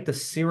despite the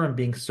serum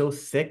being so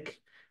thick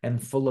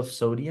and full of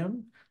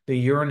sodium, the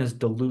urine is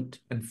dilute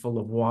and full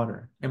of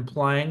water,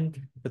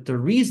 implying that the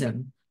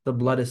reason the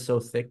blood is so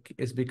thick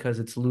is because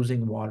it's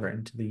losing water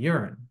into the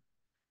urine.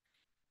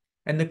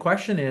 And the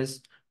question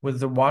is, with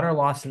the water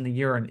loss in the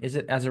urine, is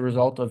it as a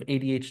result of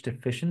ADH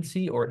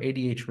deficiency or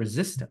ADH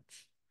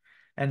resistance?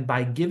 And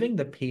by giving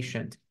the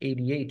patient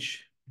ADH,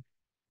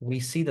 we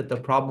see that the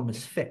problem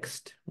is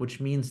fixed, which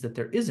means that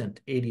there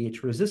isn't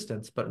ADH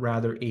resistance, but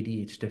rather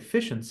ADH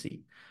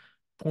deficiency,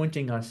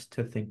 pointing us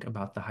to think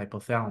about the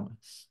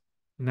hypothalamus.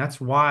 And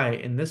that's why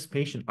in this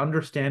patient,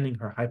 understanding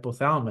her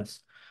hypothalamus,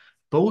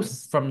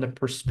 both from the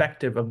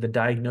perspective of the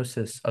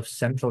diagnosis of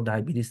central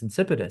diabetes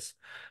insipidus,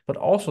 but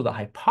also the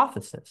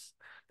hypothesis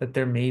that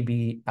there may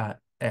be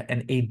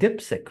an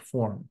adipsic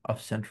form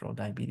of central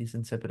diabetes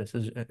insipidus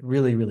is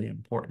really, really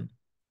important.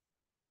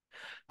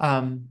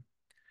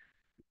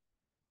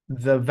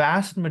 The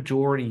vast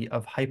majority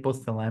of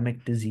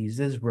hypothalamic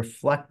diseases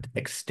reflect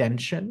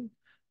extension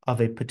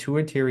of a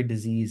pituitary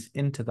disease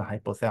into the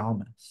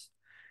hypothalamus.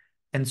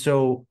 And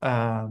so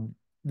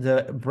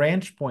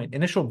the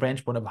initial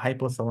branch point of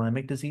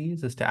hypothalamic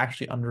disease is to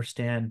actually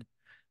understand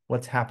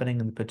what's happening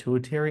in the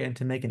pituitary and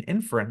to make an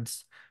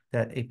inference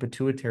that a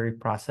pituitary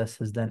process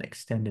has then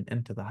extended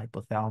into the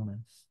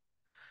hypothalamus.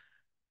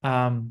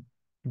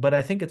 But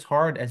I think it's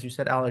hard, as you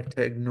said, Alec,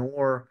 to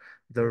ignore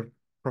the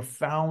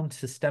profound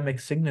systemic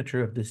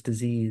signature of this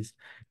disease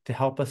to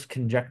help us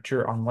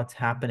conjecture on what's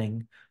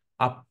happening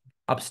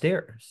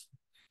upstairs.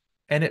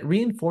 And it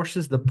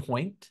reinforces the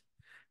point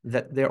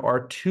that there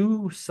are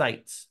two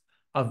sites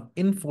of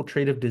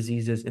infiltrative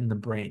diseases in the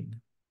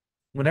brain.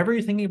 Whenever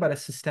you're thinking about a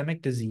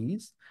systemic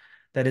disease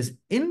that is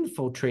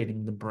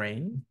infiltrating the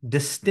brain,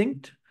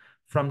 distinct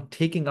from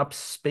taking up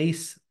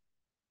space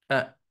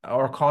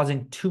or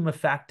causing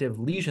tumefactive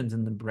lesions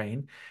in the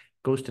brain,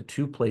 goes to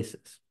two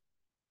places: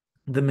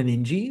 the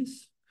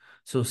meninges,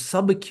 So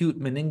subacute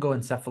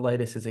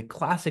meningoencephalitis is a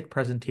classic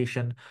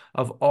presentation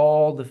of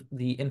all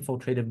the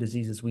infiltrative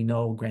diseases we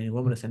know: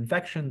 granulomatous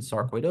infections,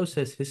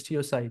 sarcoidosis,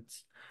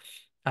 histiocytes,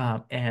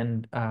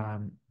 and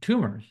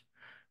tumors.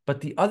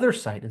 But the other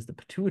side is the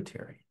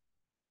pituitary.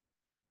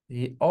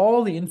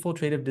 All the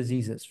infiltrative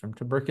diseases, from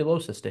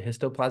tuberculosis to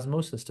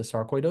histoplasmosis to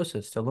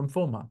sarcoidosis to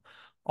lymphoma,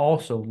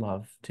 also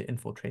love to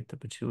infiltrate the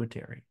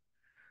pituitary.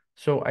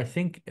 So I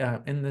think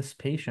in this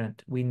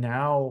patient, we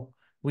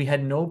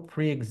had no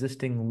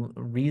pre-existing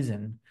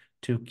reason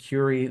to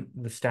query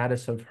the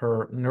status of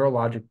her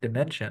neurologic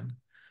dimension.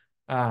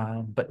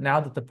 But now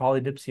that the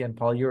polydipsia and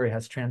polyuria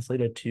has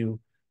translated to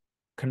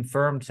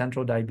confirmed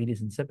central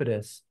diabetes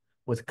insipidus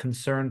with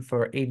concern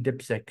for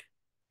adipsic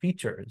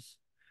features,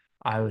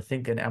 I would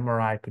think an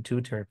MRI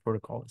pituitary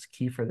protocol is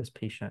key for this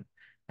patient,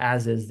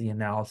 as is the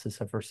analysis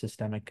of her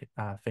systemic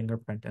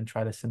fingerprint, and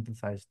try to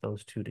synthesize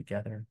those two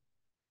together.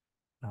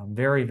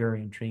 Very,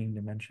 very intriguing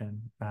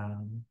dimension.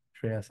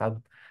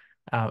 Shreyas,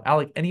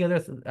 Alec, any other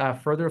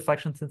further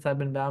reflections since I've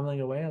been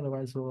babbling away?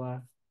 Otherwise,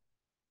 we'll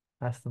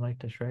pass the mic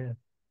to Shreyas.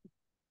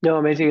 No,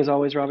 amazing as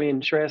always, Rabih.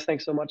 And Shreyas,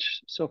 thanks so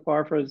much so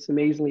far for this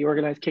amazingly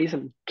organized case,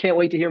 and can't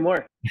wait to hear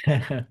more.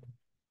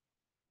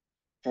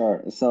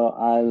 Sure. So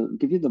I'll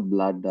give you the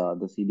blood,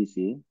 the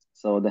CBC.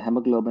 So the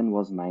hemoglobin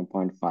was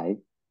 9.5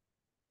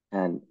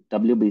 and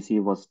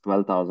WBC was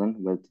 12,000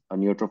 with a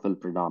neutrophil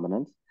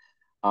predominance.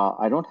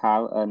 I don't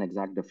have an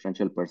exact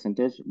differential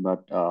percentage,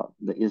 but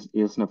the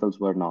eosinophils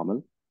were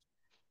normal.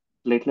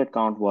 Platelet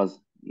count was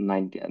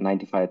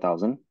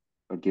 95,000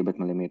 per cubic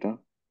millimeter.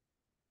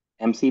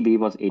 MCB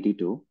was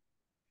 82.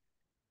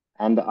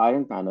 And the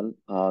iron panel,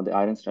 the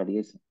iron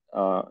studies,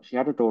 she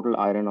had a total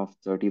iron of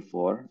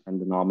 34, and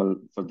the normal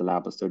for the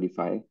lab was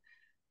 35.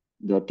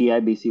 The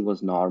TIBC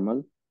was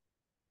normal.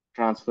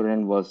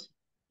 Transferrin was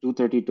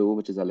 232,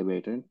 which is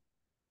elevated.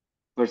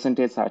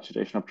 Percentage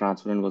saturation of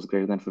transferrin was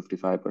greater than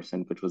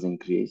 55%, which was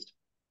increased.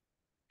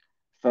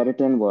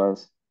 Ferritin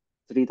was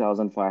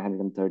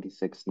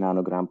 3,536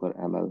 nanogram per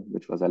ml,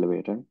 which was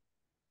elevated.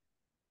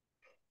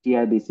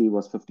 TIBC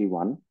was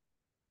 51.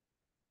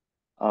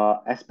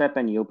 SPEP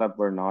and UPEP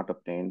were not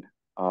obtained,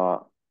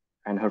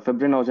 and her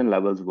fibrinogen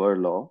levels were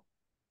low.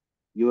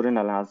 Urine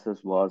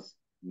analysis was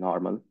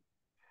normal.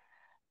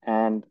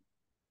 And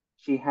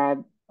she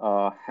had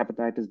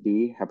hepatitis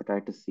B,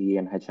 hepatitis C,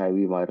 and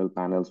HIV viral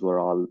panels were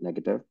all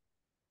negative.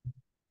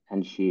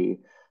 And she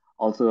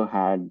also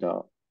had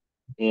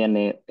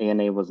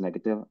ANA was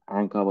negative,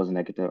 ANCA was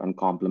negative, and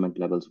complement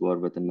levels were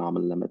within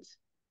normal limits.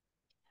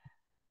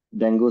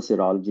 Dengue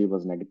serology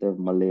was negative,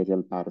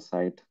 malarial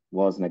parasite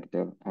was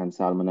negative, and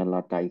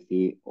Salmonella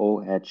typhi,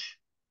 OH,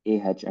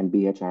 AH, and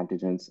BH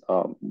antigens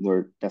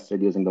were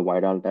tested using the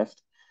Widal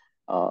test,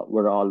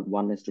 were all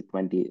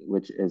 1:20,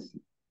 which is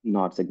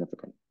not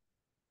significant.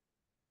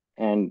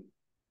 And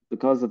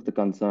because of the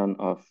concern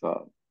of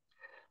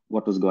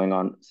what was going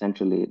on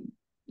centrally,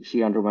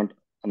 she underwent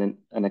an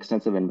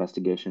extensive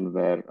investigation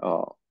where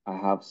I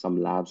have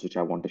some labs which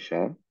I want to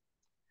share.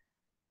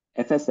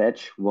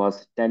 FSH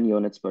was 10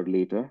 units per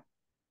liter,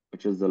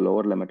 which is the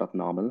lower limit of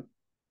normal.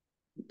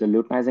 The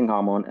luteinizing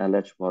hormone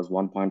LH was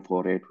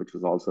 1.48, which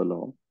was also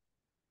low.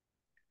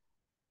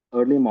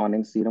 Early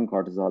morning serum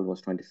cortisol was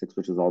 26,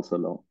 which is also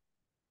low.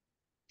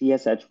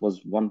 TSH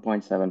was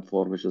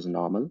 1.74, which is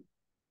normal.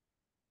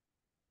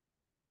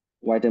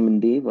 Vitamin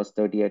D was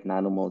 38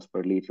 nanomoles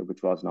per liter,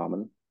 which was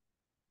normal.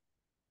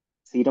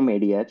 Serum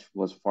ADH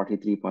was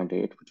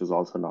 43.8, which was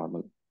also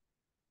normal.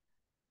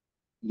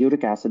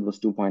 Uric acid was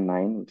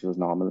 2.9, which was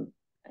normal.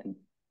 And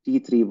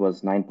T3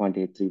 was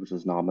 9.83, which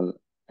was normal.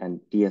 And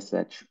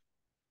TSH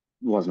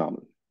was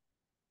normal.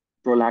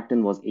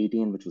 Prolactin was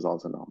 18, which was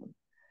also normal.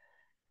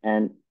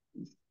 And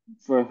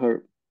for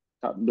her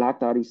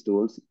black tarry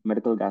stools,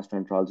 medical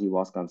gastroenterology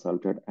was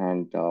consulted,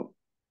 and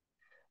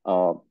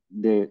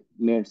they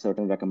made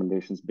certain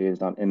recommendations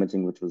based on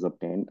imaging which was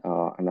obtained.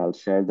 And I'll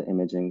share the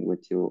imaging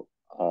with you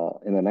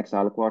in the next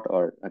aliquot,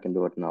 or I can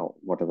do it now,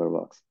 whatever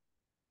works.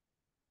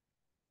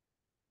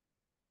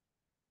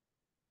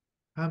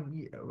 Yeah,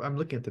 I'm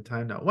looking at the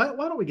time now. Why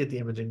don't we get the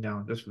imaging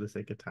now, just for the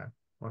sake of time?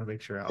 I want to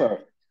make sure, Alec. Sure.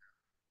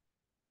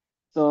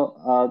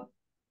 So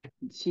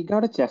she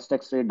got a chest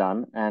X-ray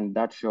done, and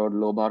that showed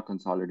lobar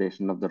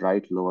consolidation of the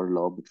right lower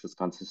lobe, which was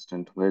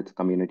consistent with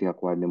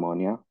community-acquired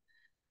pneumonia.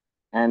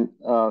 And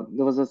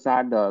there was a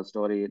sad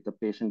story. The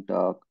patient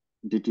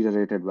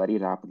deteriorated very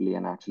rapidly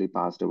and actually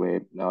passed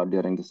away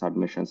during this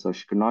admission. So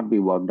she could not be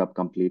worked up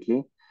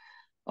completely.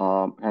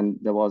 And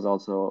there was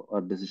also a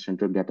decision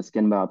to get a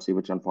skin biopsy,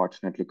 which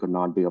unfortunately could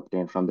not be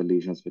obtained from the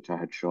lesions which I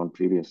had shown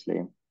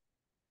previously.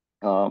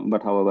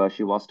 But however,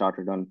 she was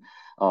started on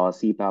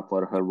CPAP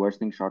for her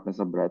worsening shortness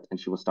of breath, and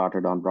she was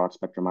started on broad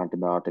spectrum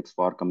antibiotics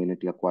for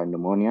community-acquired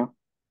pneumonia.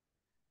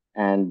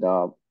 And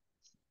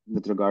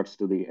with regards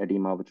to the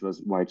edema, which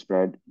was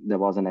widespread, there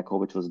was an echo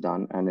which was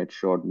done, and it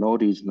showed no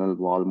regional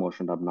wall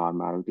motion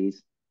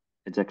abnormalities.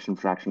 Ejection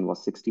fraction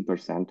was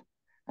 60%,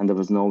 and there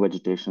was no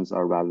vegetations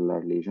or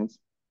valvular lesions.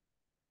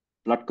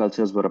 Blood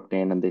cultures were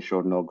obtained, and they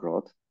showed no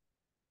growth.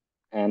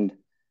 And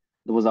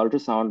There was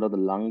ultrasound of the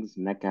lungs,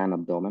 neck, and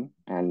abdomen.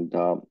 And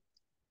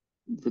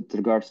with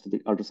regards to the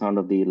ultrasound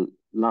of the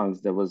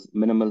lungs, there was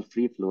minimal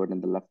free fluid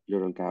in the left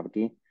pleural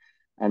cavity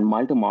and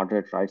mild to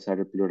moderate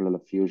right-sided pleural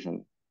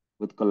effusion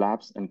with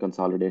collapse and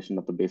consolidation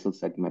of the basal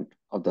segment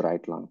of the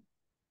right lung.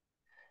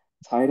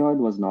 Thyroid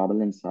was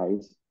normal in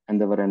size, and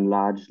there were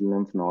enlarged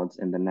lymph nodes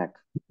in the neck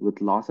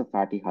with loss of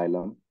fatty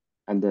hilum.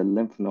 And the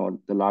lymph node,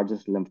 the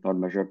largest lymph node,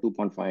 measured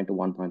 2.5 to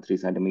 1.3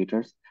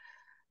 centimeters.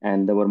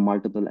 And there were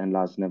multiple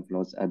enlarged lymph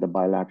nodes at the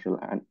bilateral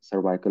and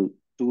cervical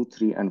 2,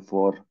 3, and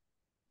 4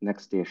 neck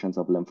stations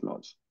of lymph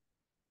nodes.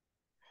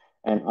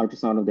 And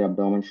ultrasound of the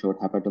abdomen showed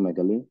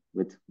hepatomegaly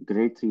with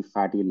grade 3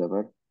 fatty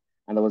liver,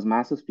 and there was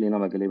massive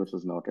splenomegaly, which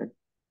was noted.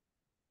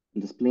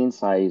 And the spleen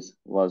size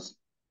was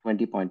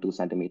 20.2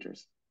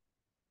 centimeters,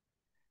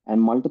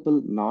 and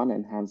multiple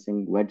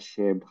non-enhancing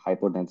wedge-shaped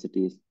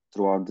hypodensities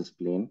throughout the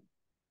spleen,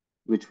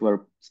 which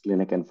were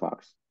splenic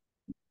infarcts.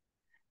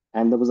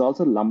 And there was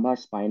also lumbar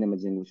spine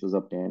imaging, which was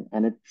obtained,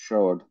 and it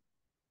showed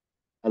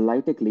a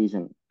lytic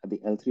lesion at the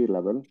L3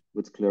 level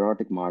with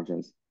sclerotic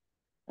margins,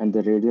 and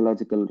the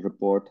radiological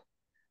report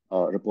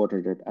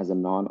reported it as a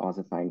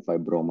non-ossifying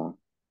fibroma.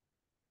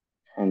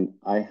 And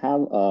I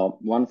have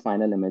one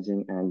final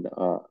imaging and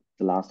the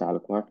last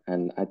aliquot,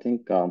 and I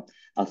think I'll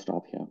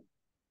stop here.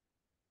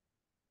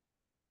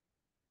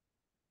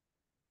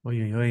 Oh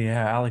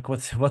yeah, Alec,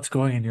 what's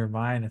going in your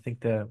mind? I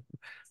think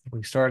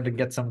we started to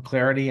get some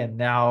clarity, and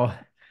now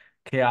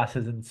chaos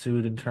has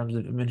ensued in terms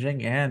of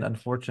imaging and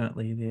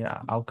unfortunately the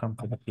outcome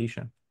for the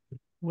patient.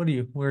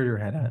 Where's your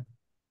head at?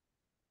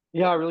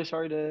 Yeah, really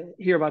sorry to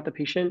hear about the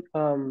patient,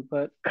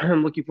 but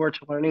I'm looking forward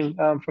to learning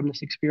from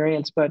this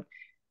experience. But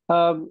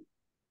um,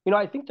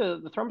 I think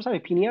the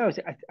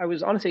thrombocytopenia, I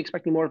was honestly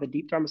expecting more of a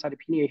deep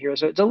thrombocytopenia here.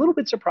 So it's a little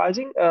bit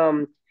surprising.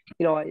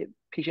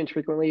 Patients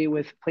frequently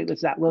with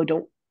platelets that low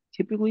don't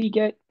typically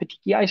get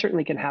petechiae.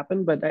 Certainly can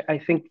happen, but I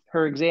think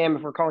her exam,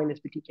 if we're calling this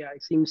petechiae,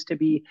 seems to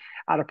be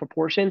out of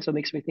proportion. So it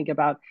makes me think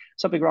about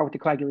something wrong with the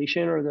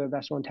coagulation or the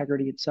vessel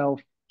integrity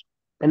itself.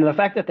 And the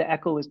fact that the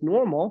echo is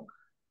normal,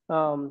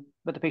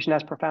 but the patient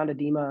has profound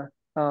edema,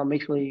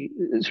 makes really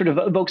sort of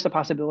evokes the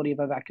possibility of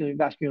a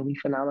vascular leak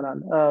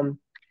phenomenon.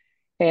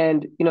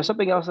 And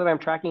something else that I'm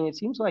tracking, it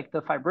seems like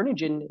the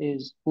fibrinogen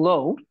is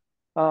low,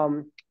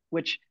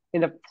 which in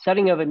the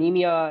setting of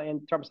anemia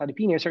and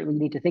thrombocytopenia, certainly we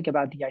need to think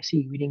about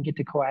DIC. We didn't get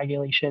the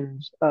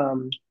coagulations,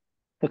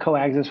 the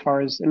coags as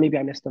far as, and maybe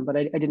I missed them, but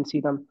I didn't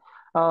see them.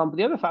 But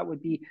the other thought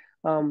would be,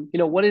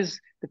 what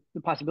is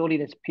the possibility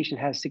that this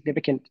patient has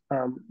significant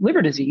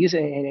liver disease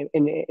and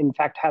in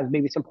fact has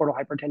maybe some portal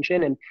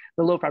hypertension, and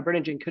the low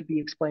fibrinogen could be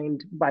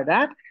explained by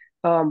that.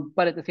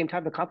 But at the same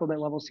time, the complement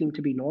levels seem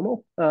to be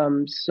normal.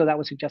 So that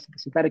would suggest that the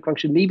synthetic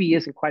function maybe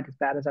isn't quite as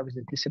bad as I was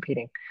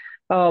anticipating.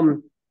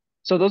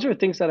 So those are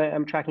things that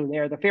I'm tracking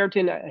there. The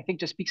ferritin, I think,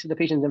 just speaks to the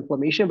patient's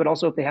inflammation, but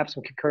also if they have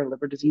some concurrent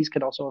liver disease,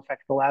 could also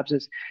affect the labs,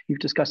 as you've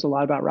discussed a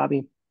lot about,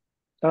 Rabih.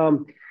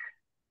 Um,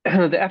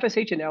 the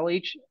FSH and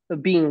LH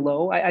being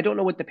low, I don't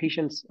know what the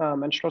patient's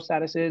menstrual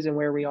status is and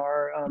where we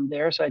are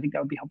there. So I think that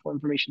would be helpful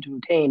information to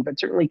obtain, but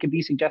certainly could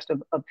be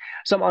suggestive of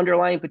some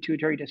underlying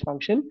pituitary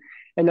dysfunction.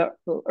 And the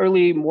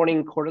early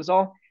morning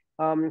cortisol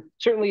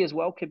certainly as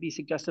well could be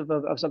suggestive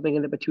of something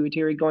in the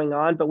pituitary going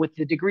on. But with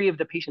the degree of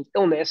the patient's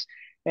illness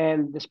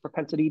and this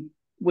propensity,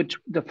 which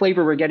the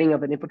flavor we're getting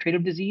of an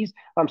infiltrative disease,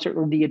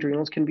 certainly the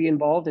adrenals can be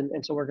involved.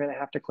 And so we're going to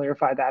have to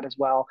clarify that as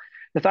well.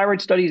 The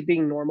thyroid studies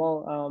being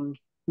normal,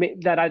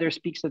 that either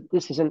speaks that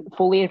this isn't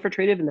fully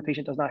infiltrative and the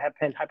patient does not have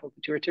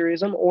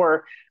hypopituitarism,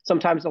 or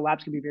sometimes the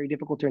labs can be very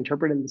difficult to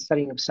interpret in the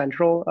setting of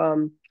central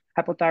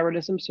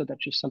hypothyroidism. So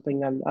that's just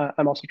something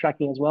I'm also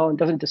tracking as well, and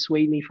doesn't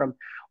dissuade me from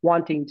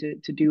wanting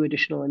to do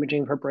additional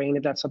imaging of her brain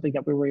if that's something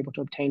that we were able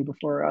to obtain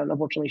before,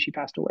 unfortunately, she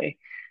passed away.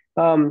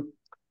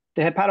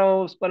 The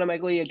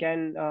hepatosplenomegaly,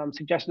 again,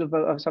 suggestive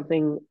of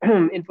something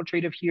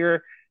infiltrative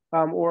here,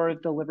 or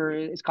the liver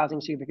is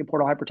causing significant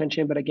portal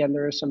hypertension. But again,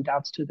 there are some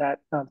doubts to that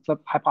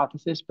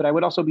hypothesis. But I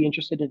would also be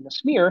interested in the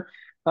smear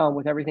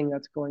with everything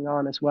that's going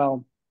on as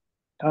well.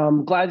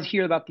 Glad to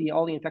hear about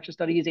all the infectious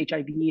studies,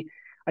 HIV.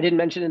 I didn't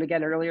mention it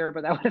again earlier,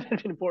 but that would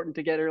have been important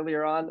to get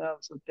earlier on.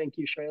 So thank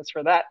you, Shreyas,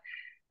 for that.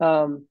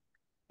 And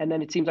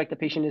then it seems like the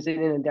patient is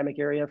in an endemic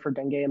area for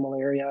dengue and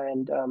malaria,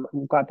 and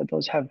I'm glad that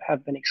those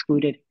have been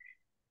excluded.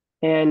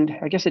 And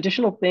I guess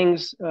additional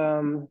things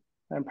I'm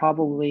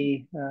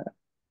probably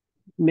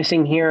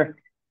missing here.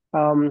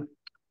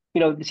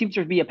 It seems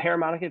to be a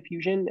paramount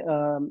effusion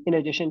in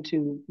addition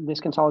to this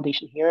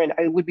consolidation here. And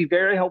it would be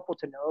very helpful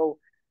to know,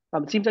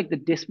 it seems like the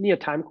dyspnea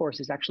time course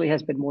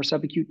has been more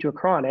subacute to a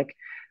chronic.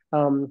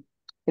 And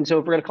so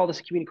if we're going to call this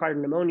a community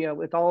acquired pneumonia,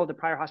 with all of the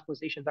prior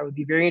hospitalizations, I would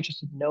be very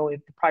interested to know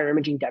if the prior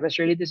imaging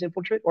demonstrated this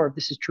infiltrate or if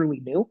this is truly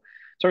new.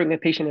 Certainly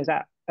the patient is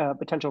at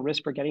potential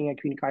risk for getting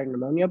acute myocardial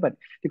pneumonia, but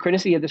the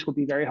chronicity of this will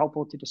be very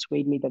helpful to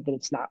dissuade me that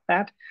it's not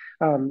that,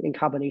 in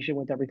combination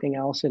with everything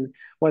else, and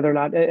whether or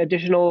not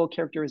additional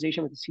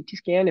characterization with the CT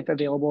scan, if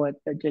available at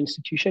the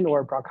institution,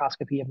 or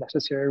bronchoscopy if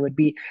necessary, would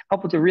be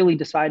helpful to really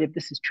decide if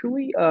this is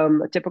truly a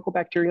typical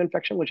bacterial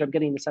infection, which I'm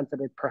getting the sense that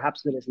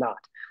perhaps it is not.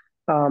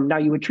 Now,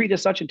 you would treat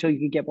as such until you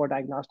could get more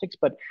diagnostics,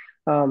 but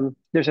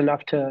there's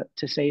enough to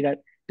say that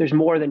there's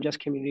more than just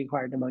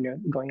community-acquired pneumonia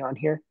going on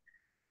here.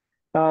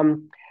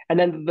 And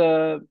then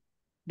the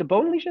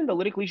bone lesion, the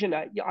lytic lesion,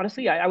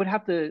 honestly, I would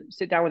have to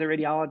sit down with a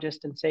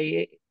radiologist and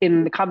say,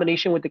 in the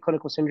combination with the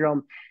clinical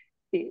syndrome,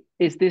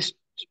 is this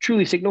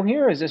truly signal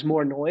here? Is this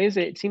more noise?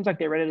 It seems like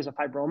they read it as a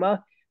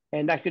fibroma,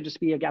 and that could just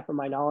be a gap in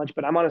my knowledge.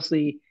 But I'm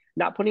honestly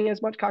not putting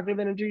as much cognitive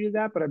energy to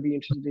that, but I'd be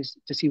interested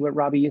to see what,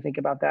 Rabih, you think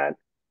about that.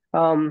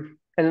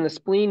 And then the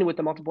spleen with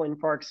the multiple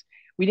infarcts,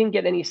 we didn't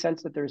get any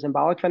sense that there's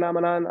embolic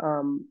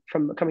phenomenon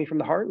coming from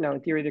the heart. Now,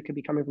 in theory, there could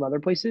be coming from other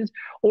places,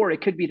 or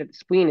it could be that the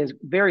spleen is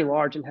very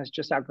large and has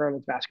just outgrown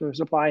its vascular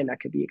supply, and that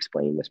could be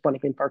explaining the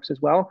splenic infarcts as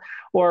well,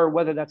 or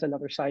whether that's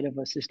another site of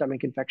a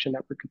systemic infection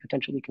that we're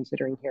potentially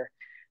considering here.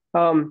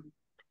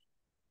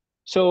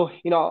 So,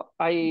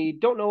 I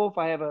don't know if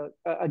I have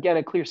again,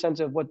 a clear sense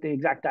of what the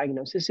exact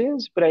diagnosis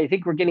is, but I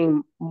think we're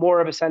getting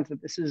more of a sense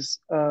that this is,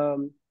 a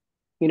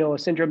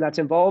syndrome that's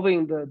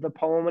involving the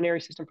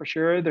pulmonary system for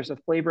sure. There's a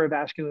flavor of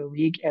vascular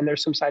leak, and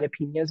there's some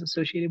cytopenias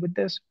associated with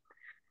this.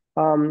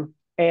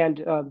 And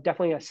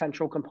definitely a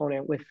central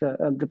component with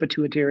the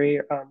pituitary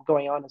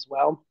going on as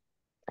well,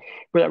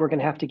 that we're going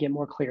to have to get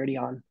more clarity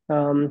on.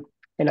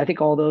 And I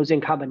think all those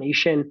in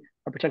combination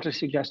are potentially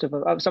suggestive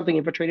of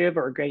something infiltrative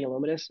or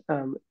granulomatous,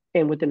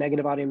 and with the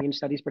negative autoimmune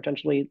studies,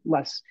 potentially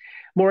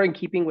more in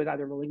keeping with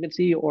either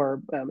malignancy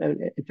or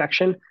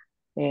infection.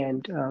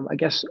 And I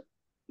guess,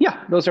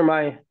 yeah, those are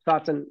my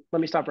thoughts. And let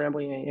me stop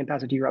rambling and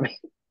pass it to you, Rabih.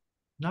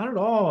 Not at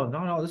all.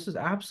 Not at all. This is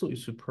absolutely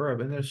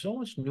superb. And there's so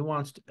much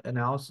nuanced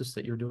analysis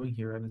that you're doing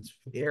here, and it's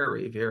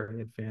very,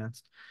 very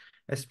advanced.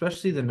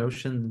 Especially the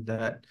notion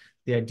that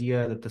the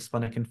idea that the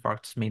splenic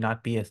infarcts may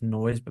not be as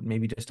noise, but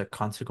maybe just a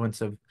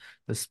consequence of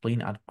the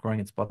spleen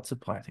outgrowing its blood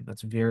supply. I think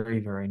that's very,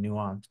 very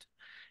nuanced.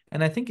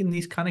 And I think in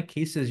these kind of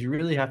cases, you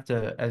really have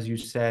to, as you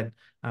said,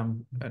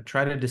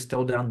 try to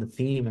distill down the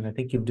theme. And I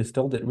think you've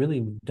distilled it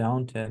really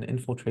down to an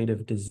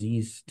infiltrative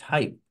disease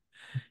type.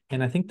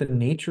 And I think the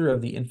nature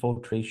of the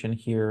infiltration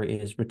here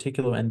is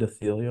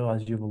reticuloendothelial,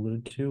 as you've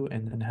alluded to,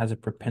 and then has a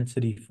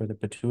propensity for the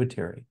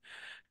pituitary.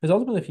 Because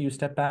ultimately, if you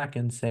step back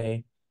and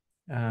say,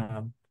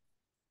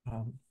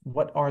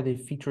 what are the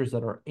features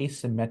that are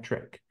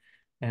asymmetric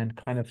and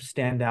kind of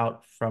stand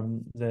out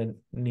from the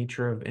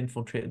nature of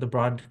the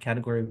broad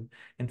category of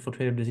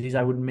infiltrative disease,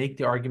 I would make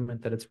the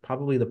argument that it's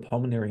probably the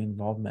pulmonary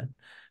involvement.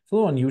 It's a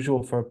little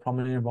unusual for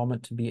pulmonary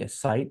involvement to be a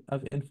site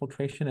of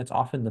infiltration. It's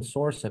often the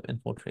source of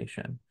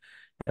infiltration,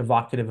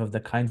 evocative of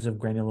the kinds of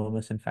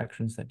granulomatous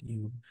infections that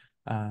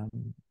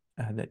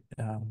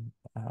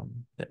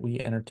that we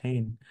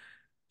entertain.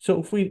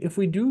 So if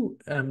we do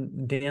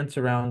dance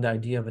around the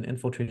idea of an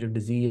infiltrative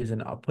disease,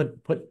 and I'll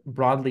put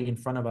broadly in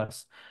front of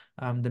us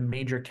the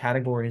major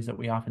categories that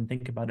we often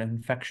think about: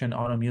 infection,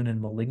 autoimmune, and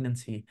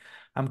malignancy.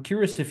 I'm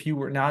curious if you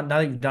were, now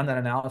that you've done that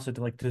analysis,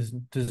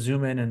 to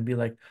zoom in and be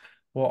like,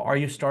 well, are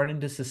you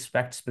starting to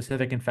suspect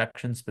specific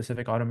infections,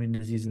 specific autoimmune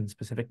diseases, and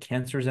specific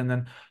cancers? And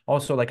then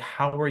also, like,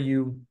 how are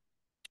you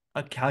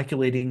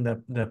calculating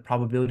the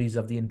probabilities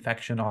of the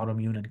infection,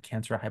 autoimmune, and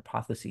cancer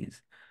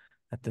hypotheses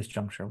at this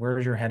juncture? Where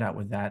is your head at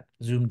with that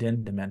zoomed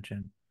in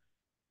dimension?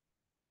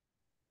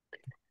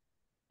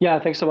 Yeah,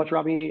 thanks so much,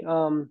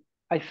 Rabih.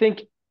 I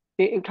think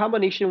in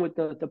combination with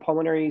the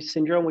pulmonary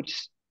syndrome,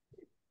 which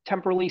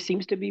temporally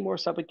seems to be more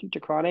subacute to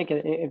chronic,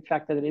 and in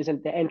fact that it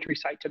isn't the entry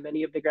site to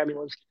many of the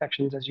granulomatous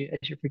infections, as you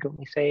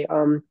frequently say.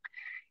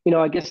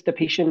 I guess the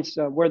patients,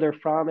 where they're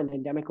from and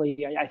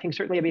endemically, I think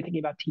certainly I've been thinking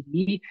about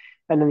TB,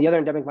 and then the other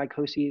endemic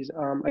mycoses.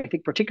 I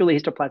think particularly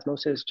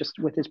histoplasmosis, just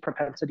with its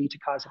propensity to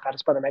cause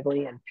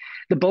hepatosplenomegaly, and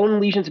the bone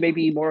lesions may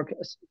be more,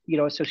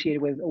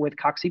 associated with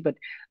cocci, but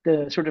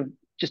the sort of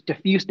just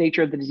diffuse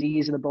nature of the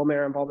disease and the bone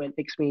marrow involvement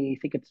makes me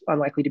think it's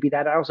unlikely to be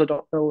that. I also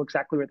don't know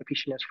exactly where the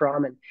patient is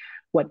from and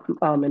what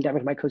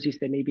endemic mycoses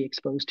they may be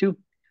exposed to.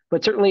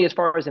 But certainly, as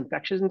far as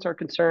infections are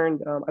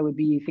concerned, I would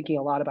be thinking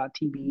a lot about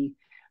TB.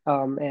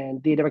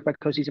 And the endemic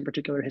mycoses, in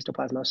particular,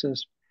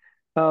 histoplasmosis.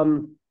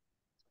 And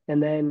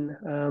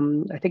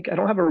then I think I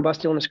don't have a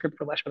robust illness script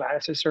for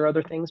leishmaniasis or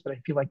other things, but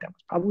I feel like that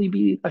would probably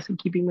be less in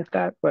keeping with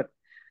that. But,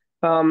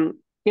 and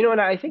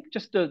I think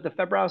just the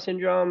febrile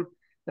syndrome,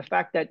 the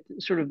fact that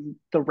sort of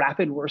the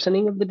rapid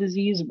worsening of the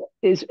disease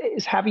is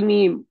having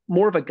me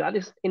more of a gut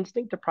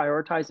instinct to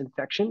prioritize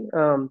infection.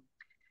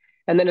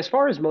 And then as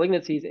far as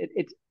malignancies,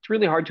 it's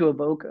really hard to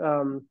evoke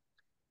a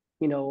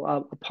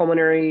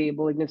pulmonary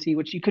malignancy,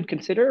 which you could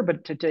consider,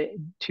 but to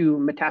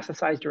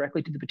metastasize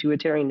directly to the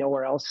pituitary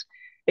nowhere else,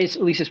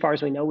 at least as far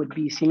as we know, would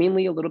be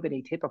seemingly a little bit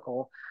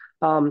atypical.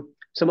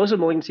 So most of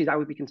the malignancies I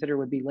would be considered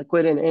would be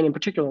liquid, and in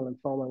particular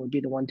lymphoma would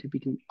be the one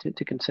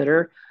to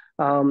consider,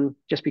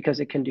 just because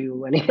it can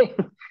do anything.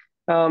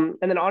 And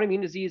then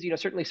autoimmune disease,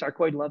 certainly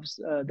sarcoid loves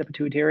the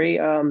pituitary,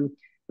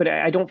 but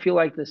I don't feel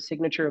like the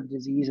signature of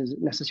disease is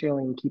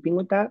necessarily in keeping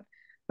with that.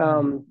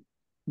 Mhm.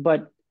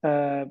 But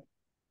I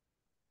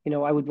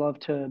would love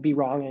to be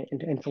wrong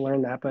and to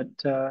learn that. But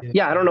Yeah.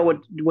 yeah, I don't know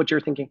what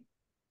you're thinking.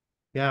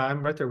 Yeah,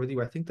 I'm right there with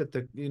you. I think that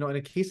in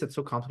a case that's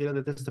so complicated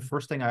that this, the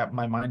first thing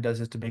my mind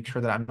does is to make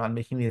sure that I'm not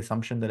making the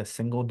assumption that a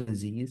single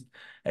disease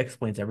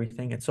explains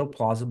everything. It's so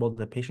plausible that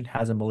the patient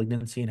has a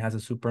malignancy and has a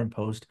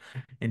superimposed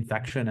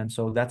infection. And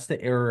so that's the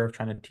error of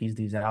trying to tease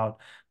these out.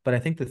 But I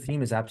think the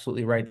theme is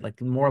absolutely right. Like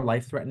more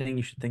life-threatening,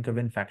 you should think of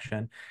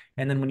infection.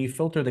 And then when you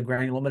filter the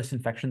granulomatous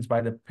infections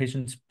by the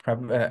patient's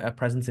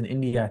presence in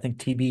India, I think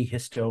TB,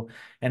 histo,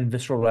 and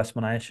visceral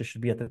leishmaniasis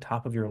should be at the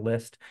top of your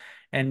list.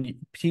 And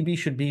TB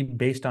should be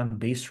based on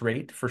base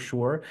rate for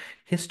sure.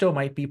 Histo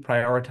might be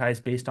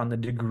prioritized based on the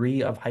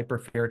degree of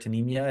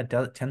hyperferritinemia.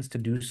 It tends to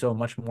do so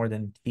much more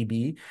than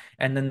TB.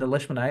 And then the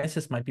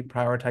leishmaniasis might be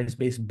prioritized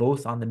based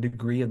both on the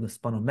degree of the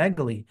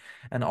splenomegaly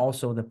and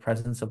also the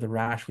presence of the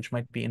rash, which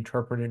might be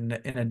interpreted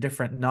in a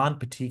different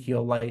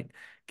non-petechial light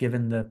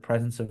given the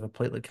presence of a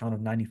platelet count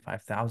of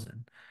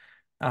 95,000.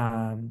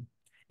 Um,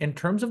 in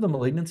terms of the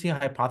malignancy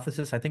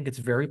hypothesis, I think it's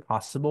very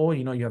possible.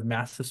 You have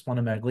massive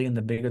splenomegaly, and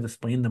the bigger the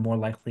spleen, the more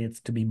likely it's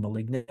to be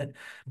malignant.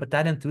 But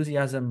that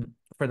enthusiasm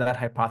for that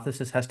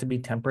hypothesis has to be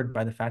tempered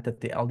by the fact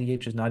that the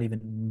LDH is not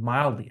even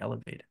mildly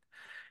elevated.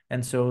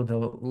 And so the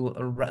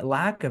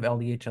lack of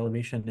LDH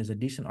elevation is a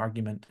decent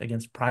argument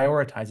against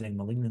prioritizing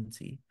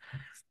malignancy.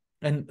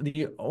 And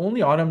the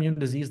only autoimmune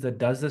disease that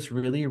does this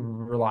really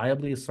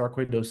reliably is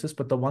sarcoidosis,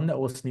 but the one that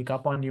will sneak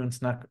up on you and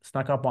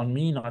snuck up on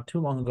me not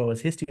too long ago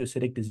is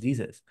histiocytic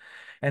diseases.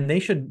 And they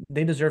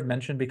deserve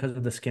mention because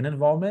of the skin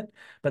involvement,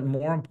 but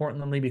more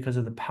importantly, because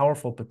of the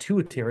powerful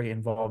pituitary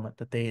involvement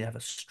that they have a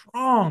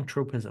strong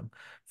tropism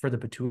for the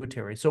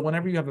pituitary. So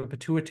whenever you have a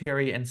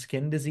pituitary and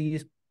skin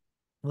disease,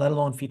 let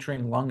alone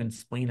featuring lung and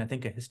spleen, I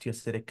think a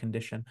histiocytic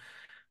condition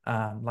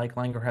like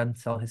Langerhans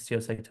cell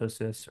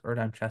histiocytosis,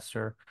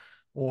 Erdheim-Chester,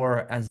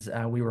 or as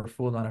we were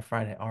fooled on a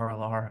Friday,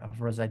 RLR of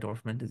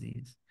Rosai-Dorfman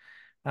disease.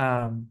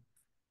 Um,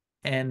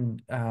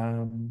 and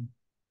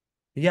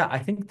yeah, I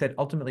think that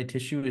ultimately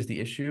tissue is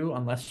the issue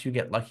unless you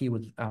get lucky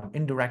with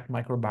indirect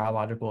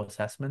microbiological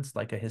assessments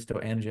like a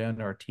histoangin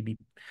or a TB,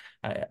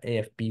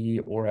 AFB,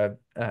 or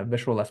a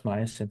visceral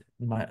leishmaniasis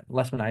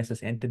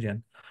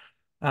antigen.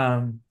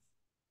 Um,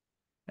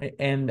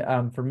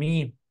 and for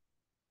me,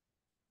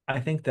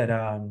 I think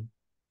that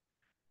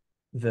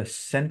the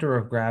center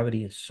of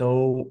gravity is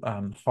so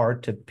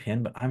hard to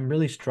pin, but I'm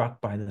really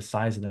struck by the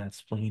size of that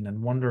spleen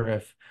and wonder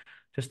if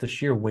just the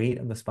sheer weight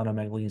of the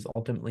splenomegaly is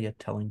ultimately a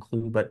telling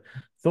clue. But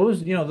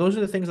those are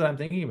the things that I'm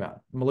thinking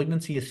about.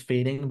 Malignancy is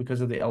fading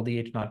because of the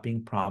LDH not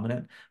being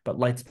prominent, but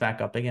lights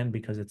back up again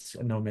because it's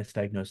a no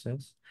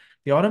misdiagnosis.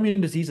 The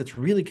autoimmune disease that's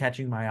really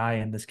catching my eye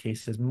in this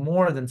case is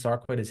more than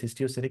sarcoid is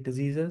histiocytic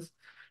diseases,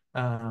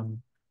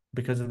 um,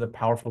 because of the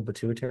powerful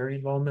pituitary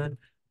involvement.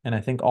 And I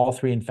think all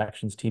three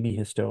infections, TB,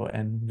 histo,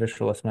 and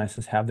visceral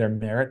leishmaniasis, have their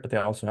merit, but they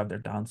also have their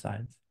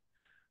downsides.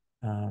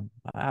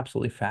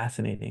 Absolutely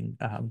fascinating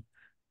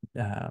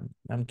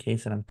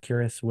case, and I'm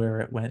curious where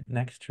it went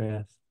next,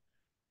 Shreyas.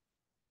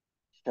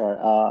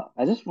 Sure.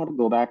 I just want to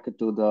go back to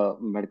the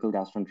medical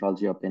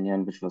gastroenterology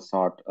opinion, which was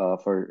sought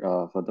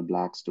for the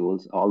black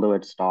stools, although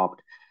it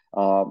stopped.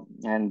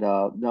 And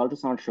the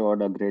ultrasound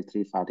showed a grade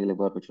 3 fatty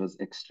liver, which was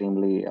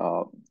extremely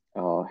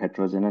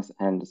heterogeneous.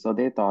 And so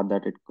they thought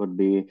that it could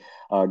be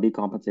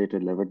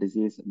decompensated liver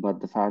disease. But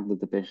the fact that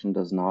the patient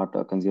does not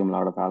consume a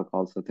lot of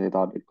alcohol, so they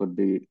thought it could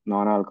be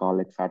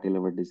non-alcoholic fatty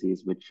liver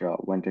disease, which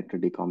went into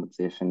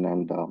decompensation,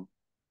 and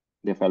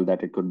they felt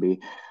that it could be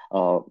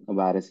a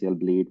variceal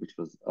bleed, which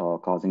was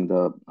causing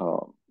the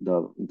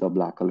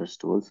black color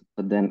stools.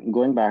 But then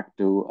going back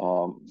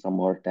to some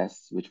more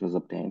tests, which was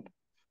obtained,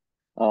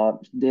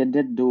 they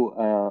did do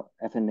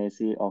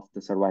FNAC of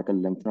the cervical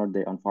lymph node.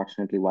 They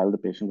unfortunately, while the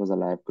patient was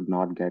alive, could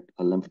not get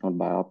a lymph node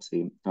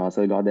biopsy.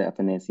 So they got the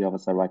FNAC of a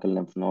cervical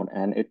lymph node,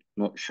 and it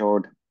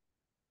showed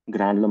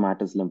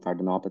granulomatous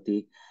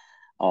lymphadenopathy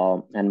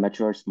and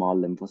mature small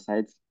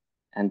lymphocytes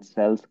and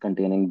cells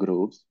containing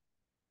grooves.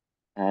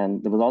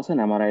 And there was also an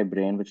MRI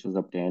brain which was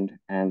obtained.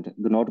 And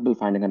the notable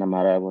finding in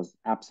MRI was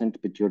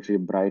absent pituitary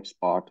bright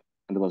spot,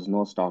 and there was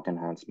no stalk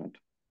enhancement.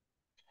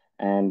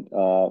 And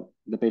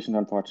the patient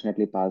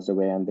unfortunately passed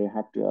away, and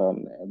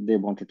they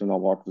wanted to know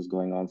what was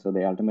going on. So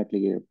they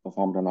ultimately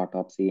performed an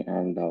autopsy,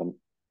 and the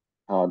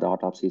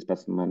autopsy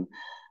specimen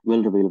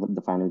will reveal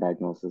the final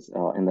diagnosis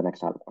in the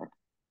next report.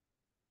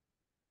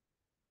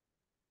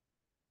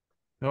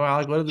 Oh,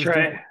 Alec, what did this do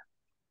Shrey,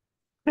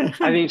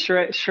 for I you? mean,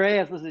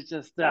 Shreyas, this is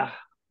just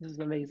this is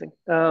amazing.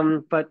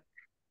 But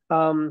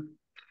um,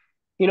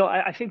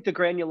 I think the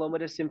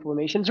granulomatous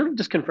inflammation sort of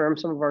just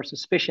confirms some of our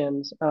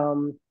suspicions.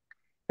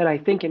 And I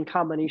think in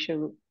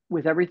combination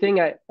with everything,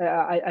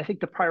 I think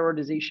the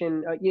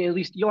prioritization, at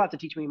least you'll have to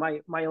teach me.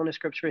 My own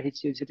scripts for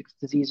histiocytic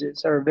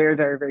diseases are very,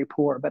 very, very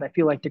poor. But I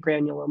feel like the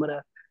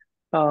granulomata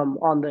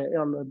on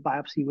the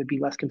biopsy would be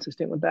less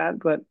consistent with that.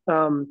 But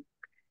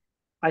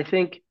I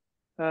think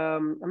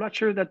I'm not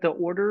sure that the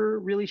order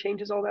really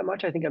changes all that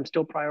much. I think I'm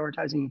still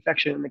prioritizing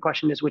infection. And the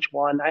question is which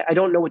one. I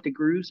don't know what the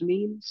grooves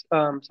means.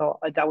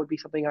 That would be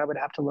something I would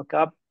have to look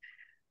up.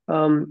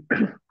 Um,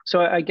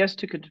 so I guess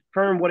to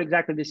confirm what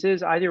exactly this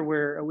is, either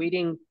we're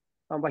awaiting,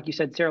 like you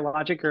said,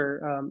 serologic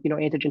or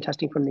antigen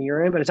testing from the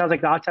urine, but it sounds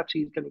like the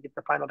autopsy is going to get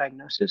the final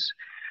diagnosis.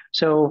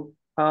 So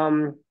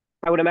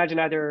I would imagine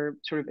either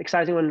sort of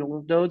excising one of the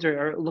lymph nodes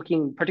or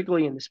looking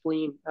particularly in the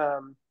spleen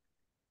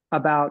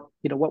about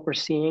what we're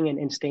seeing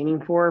and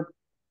staining for.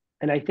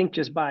 And I think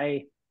just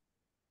by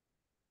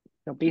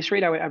base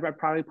rate, I'd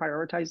probably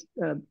prioritize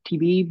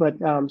TB, but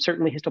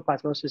certainly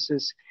histoplasmosis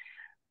is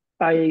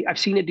I've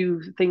seen it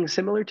do things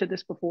similar to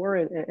this before,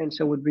 and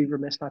so would be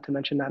remiss not to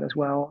mention that as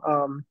well.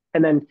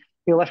 And then,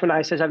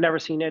 Leishman says I've never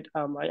seen it.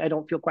 I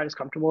don't feel quite as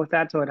comfortable with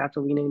that, so I'd have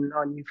to lean in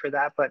on you for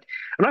that. But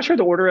I'm not sure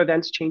the order of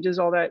events changes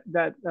all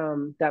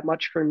that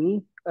much for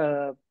me.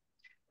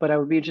 But I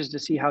would be interested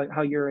to see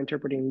how you're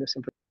interpreting this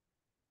information.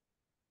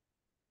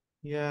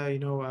 Yeah,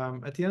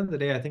 at the end of the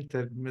day, I think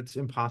that it's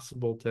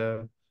impossible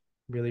to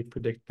really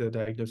predict the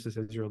diagnosis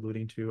as you're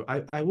alluding to.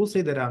 I will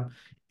say that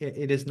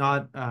it is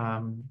not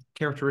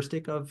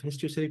characteristic of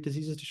histiocytic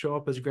diseases to show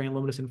up as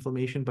granulomatous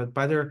inflammation, but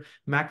by their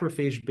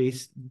macrophage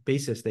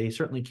basis, they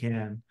certainly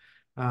can.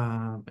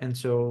 And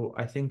so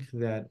I think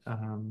that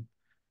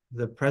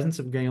the presence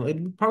of it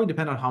would probably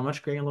depend on how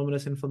much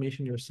granulomatous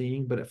inflammation you're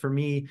seeing. But for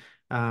me,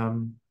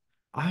 um,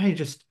 I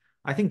just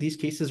I think these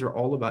cases are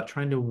all about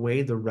trying to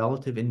weigh the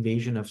relative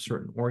invasion of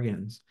certain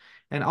organs.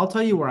 And I'll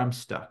tell you where I'm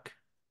stuck.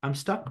 I'm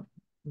stuck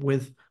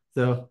with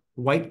the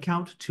white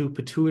count to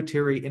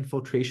pituitary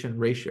infiltration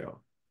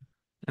ratio.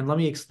 And let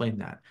me explain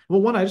that.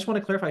 Well, one, I just want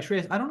to clarify,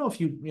 Shreyas, I don't know if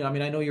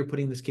I know you're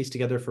putting this case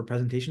together for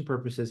presentation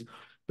purposes,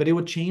 but it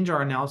would change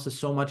our analysis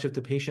so much if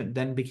the patient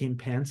then became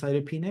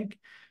pancytopenic.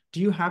 Do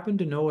you happen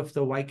to know if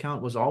the white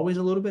count was always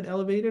a little bit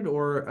elevated,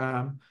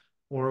 or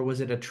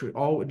was it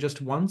all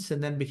just once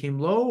and then became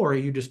low, or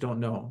you just don't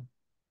know?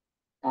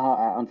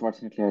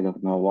 Unfortunately, I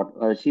don't know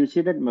what she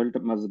did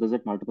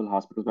visit multiple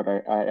hospitals, but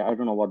I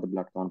don't know what the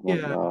blood count was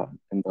Yeah,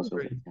 in no those visits.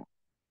 worries. Yeah.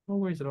 No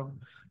worries at all.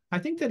 I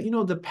think that,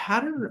 the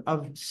pattern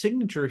of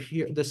signature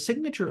here, the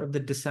signature of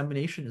the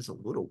dissemination is a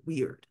little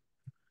weird.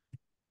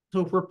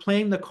 So if we're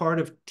playing the card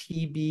of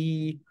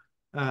TB,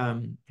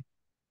 um,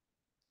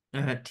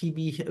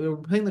 we're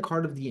playing the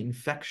card of the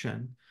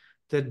infection,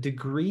 the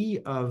degree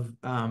of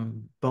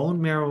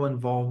bone marrow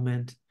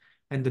involvement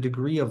and the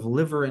degree of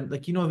liver, and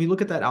if you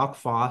look at that alk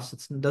phos,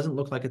 it doesn't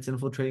look like it's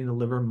infiltrating the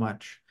liver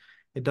much.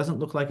 It doesn't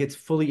look like it's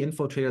fully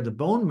infiltrated the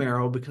bone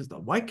marrow because the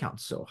white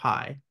count's so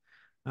high.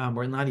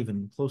 We're not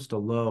even close to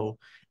low.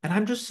 And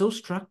I'm just so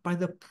struck by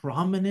the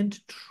prominent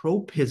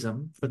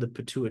tropism for the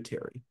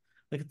pituitary.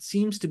 Like it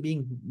seems to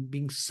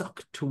being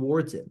sucked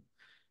towards it.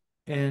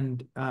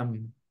 And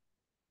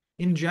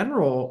in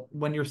general,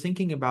 when you're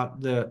thinking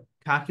about the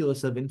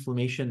calculus of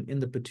inflammation in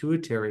the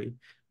pituitary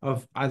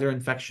of either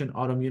infection,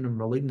 autoimmune, or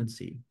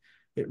malignancy,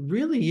 it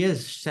really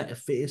is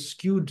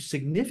skewed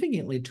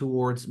significantly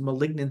towards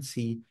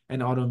malignancy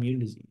and autoimmune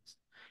disease.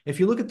 If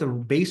you look at the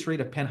base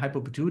rate of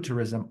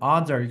panhypopituitarism,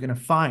 odds are you're going to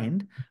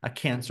find a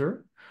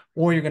cancer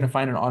or you're going to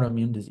find an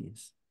autoimmune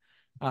disease.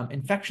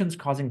 Infections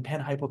causing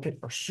panhypopit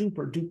are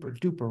super duper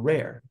duper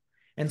rare.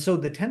 And so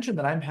the tension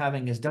that I'm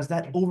having is, does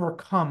that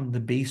overcome the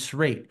base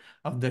rate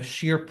of the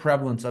sheer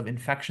prevalence of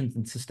infections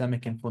and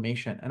systemic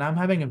inflammation? And I'm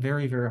having a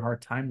very, very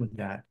hard time with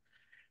that.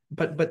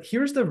 But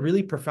here's the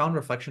really profound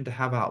reflection to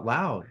have out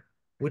loud,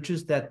 which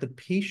is that the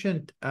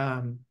patient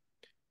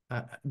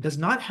does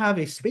not have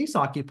a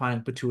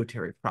space-occupying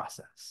pituitary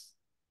process.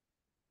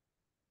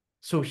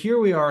 So here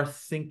we are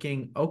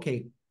thinking,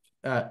 okay,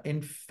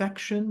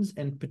 infections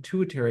and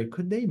pituitary,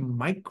 could they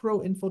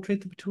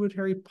micro-infiltrate the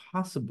pituitary?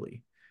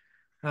 Possibly.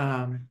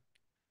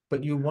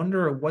 But you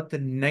wonder what the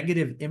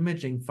negative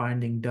imaging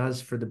finding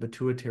does for the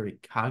pituitary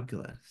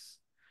calculus.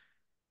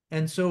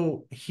 And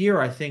so here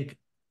I think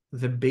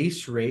the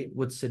base rate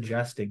would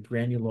suggest a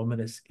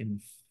granulomatous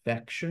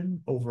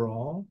infection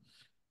overall,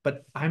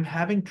 but I'm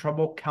having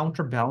trouble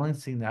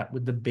counterbalancing that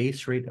with the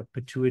base rate of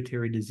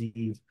pituitary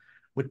disease,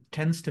 which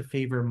tends to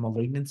favor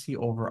malignancy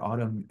over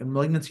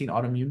malignancy and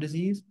autoimmune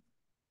disease.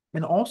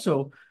 And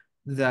also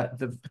that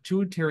the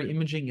pituitary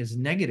imaging is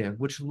negative,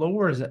 which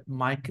lowers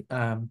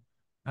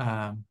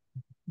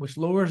which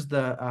lowers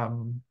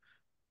the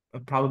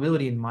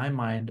probability in my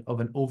mind of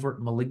an overt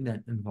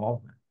malignant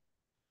involvement.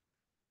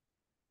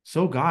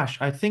 So gosh,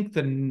 I think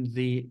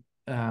the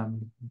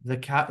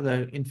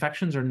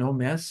infections are no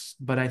miss,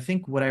 but I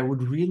think what I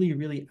would really,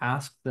 really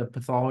ask the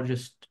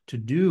pathologist to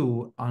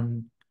do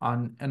on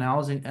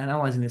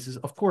analyzing this is,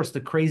 of course, the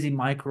crazy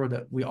micro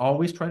that we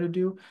always try to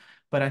do,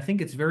 but I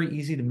think it's very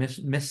easy to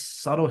miss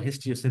subtle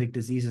histiocytic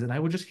diseases, and I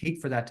would just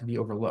hate for that to be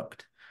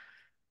overlooked.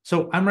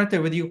 So I'm right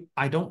there with you.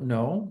 I don't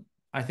know.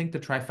 I think the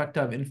trifecta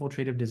of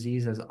infiltrative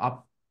disease is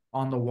up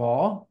on the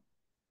wall.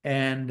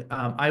 And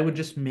I would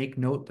just make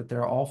note that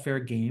they're all fair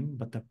game,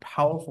 but the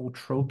powerful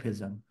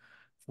tropism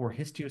for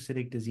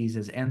histiocytic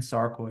diseases and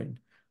sarcoid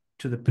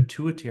to the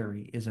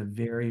pituitary is a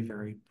very,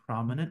 very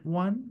prominent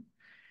one.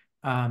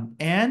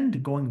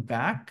 And going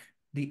back,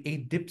 the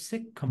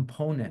adipsic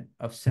component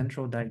of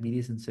central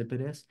diabetes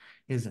insipidus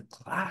is a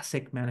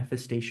classic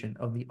manifestation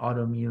of the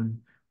autoimmune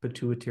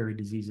pituitary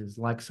diseases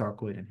like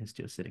sarcoid and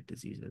histiocytic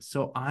diseases.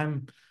 So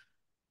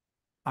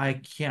I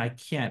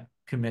can't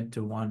commit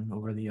to one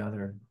over the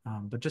other,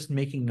 but just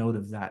making note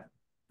of that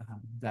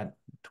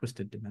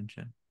twisted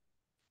dimension.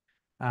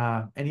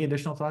 Any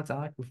additional thoughts,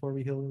 Alec, before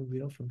we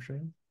reveal from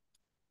Shreya?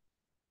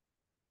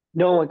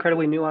 No,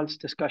 incredibly nuanced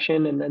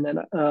discussion. And then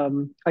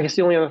I guess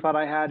the only other thought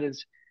I had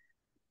is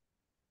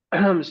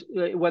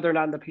whether or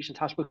not in the patient's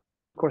hospital,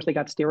 of course, they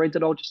got steroids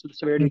at all, just the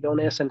severity of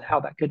illness and how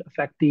that could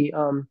affect the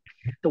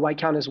white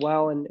count as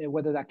well, and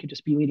whether that could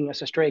just be leading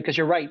us astray. Because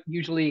you're right,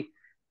 usually,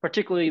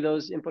 particularly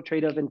those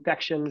infiltrative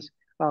infections,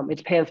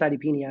 it's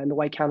pancytopenia, and the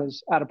white count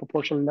is out of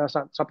proportion. And that's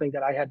not something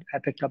that I had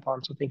picked up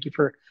on. So thank you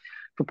for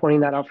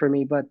pointing that out for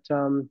me. But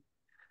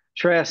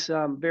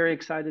Shreyas, very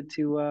excited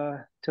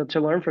to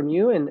learn from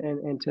you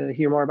and to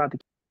hear more about the.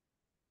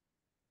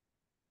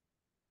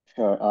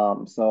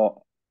 Sure.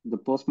 So the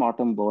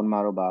postmortem bone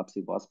marrow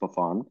biopsy was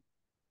performed,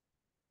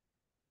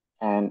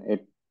 and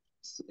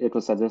it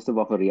was suggestive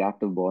of a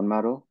reactive bone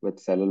marrow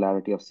with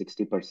cellularity of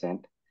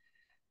 60%.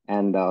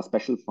 And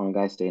special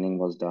fungi staining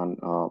was done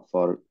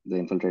for the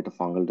infiltrative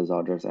fungal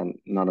disorders, and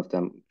none of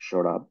them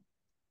showed up.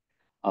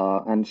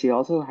 And she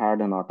also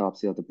had an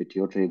autopsy of the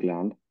pituitary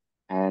gland,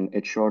 and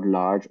it showed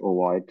large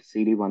ovoid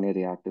CD1A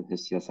reactive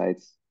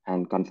histiocytes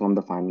and confirmed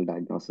the final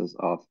diagnosis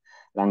of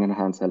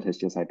Langerhans cell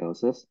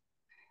histiocytosis.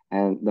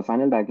 And the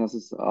final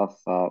diagnosis of,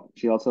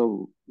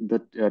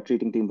 the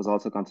treating team was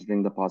also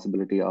considering the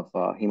possibility of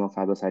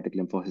hemophagocytic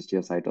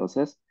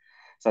lymphohistiocytosis,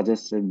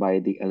 suggested by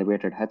the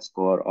elevated head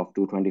score of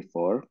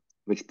 224,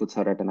 which puts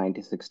her at a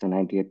 96 to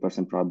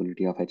 98%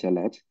 probability of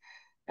HLH,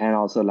 and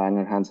also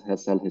Langerhans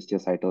cell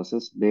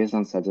histiocytosis based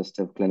on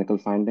suggestive clinical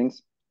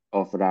findings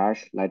of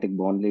rash, lytic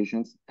bone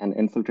lesions, and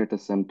infiltrative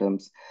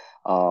symptoms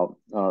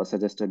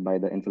suggested by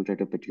the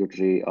infiltrative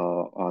pituitary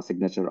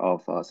signature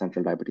of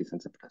central diabetes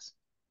insipidus.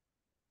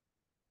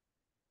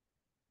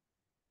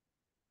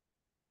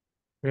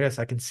 Yes,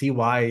 I can see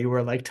why you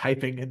were like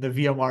typing in the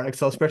VMR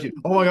Excel spreadsheet.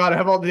 Oh my God, I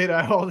have all the data.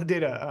 I have all the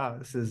data.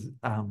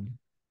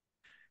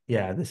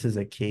 Yeah, this is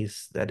a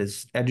case that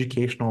is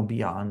educational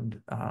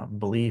beyond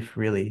belief,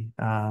 really.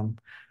 I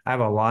have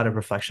a lot of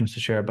reflections to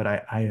share, but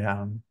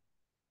I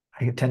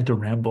tend to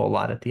ramble a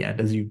lot at the end,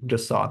 as you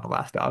just saw in the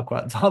last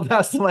aliquot. So I'll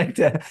pass the mic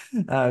to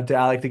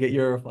Alec to get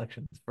your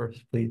reflections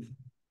first, please.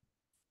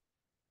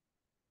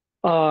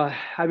 I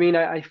mean,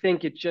 I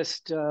think it's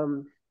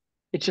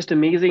just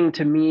amazing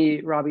to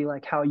me, Robbie,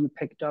 like how you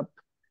picked up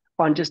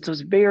on just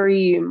those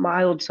very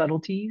mild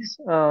subtleties,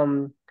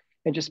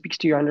 and just speaks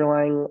to your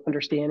underlying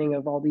understanding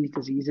of all these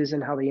diseases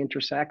and how they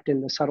intersect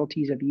and the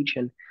subtleties of each.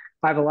 And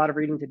I have a lot of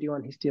reading to do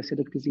on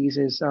histiocytic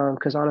diseases,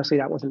 because honestly,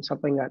 that wasn't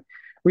something that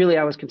really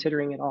I was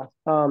considering at all.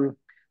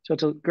 So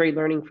it's a great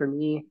learning for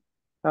me.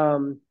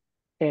 Um,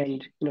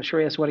 and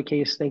Shreyas, what a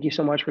case! Thank you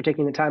so much for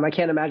taking the time. I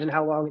can't imagine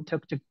how long it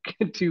took to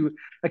to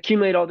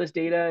accumulate all this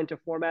data and to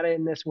format it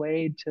in this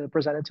way to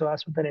present it to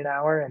us within an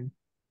hour. And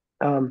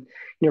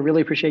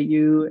really appreciate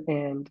you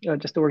and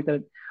just the work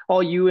that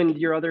all you and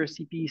your other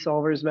CP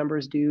Solvers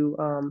members do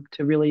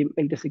to really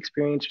make this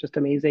experience just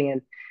amazing.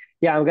 And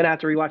yeah, I'm gonna have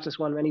to rewatch this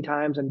one many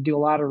times and do a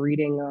lot of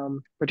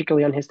reading,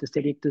 particularly on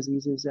histiocytic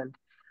diseases. And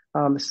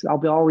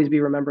always be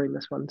remembering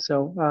this one.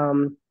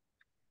 So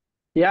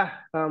yeah,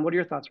 what are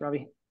your thoughts,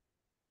 Robbie?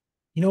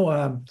 You know,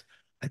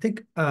 I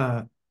think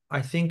I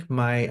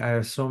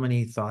have so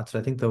many thoughts.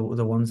 I think the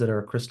ones that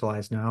are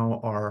crystallized now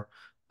are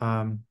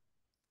um,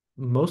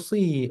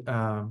 mostly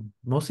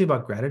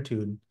about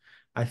gratitude.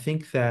 I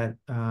think that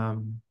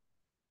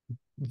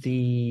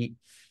the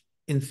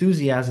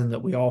enthusiasm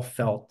that we all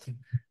felt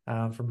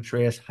from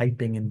Shreyas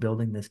hyping and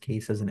building this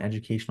case as an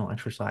educational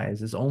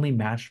exercise is only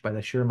matched by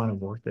the sheer amount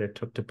of work that it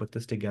took to put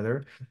this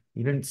together.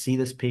 You didn't see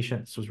this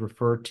patient, this was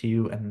referred to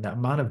you, and the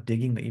amount of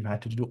digging that you've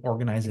had to do,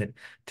 organize it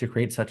to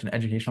create such an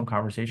educational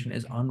conversation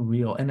is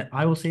unreal. And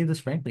I will say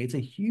this frankly, it's a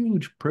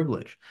huge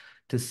privilege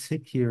to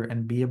sit here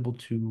and be able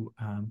to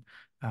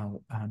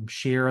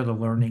share the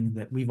learning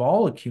that we've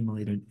all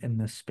accumulated in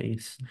this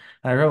space.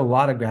 I have a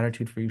lot of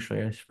gratitude for you,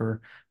 Shreyas,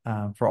 for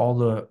all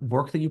the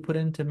work that you put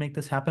in to make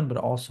this happen, but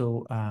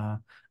also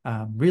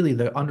really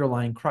the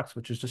underlying crux,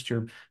 which is just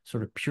your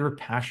sort of pure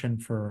passion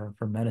for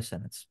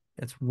medicine.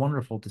 It's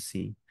wonderful to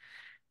see.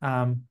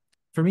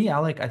 For me,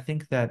 Alec, I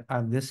think that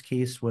this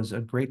case was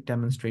a great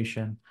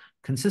demonstration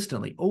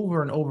consistently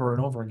over and over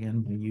and over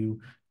again by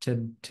you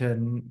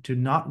to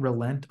not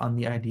relent on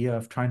the idea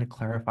of trying to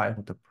clarify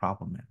what the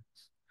problem is.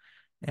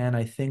 And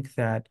I think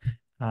that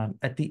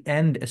at the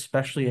end,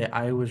 especially,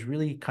 I was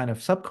really kind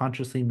of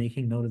subconsciously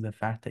making note of the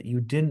fact that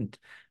you didn't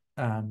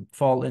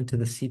fall into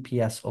the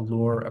CPS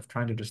allure of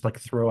trying to just like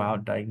throw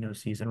out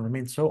diagnoses and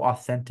remain so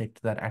authentic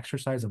to that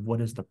exercise of what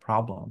is the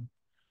problem.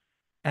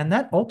 And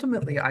that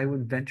ultimately, I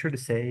would venture to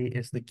say,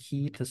 is the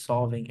key to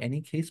solving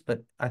any case,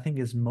 but I think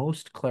is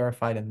most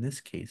clarified in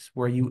this case,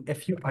 where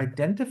if you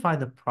identify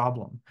the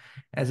problem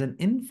as an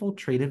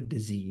infiltrative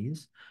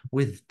disease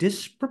with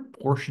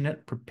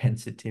disproportionate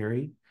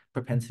propensity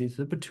to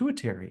the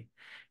pituitary,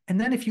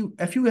 and then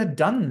if we had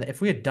done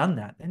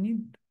that,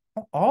 then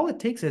all it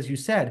takes, as you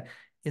said,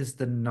 is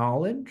the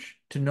knowledge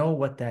to know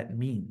what that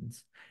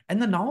means,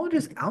 and the knowledge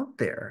is out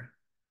there.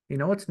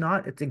 It's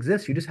not, it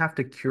exists. You just have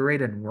to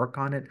curate and work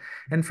on it.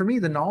 And for me,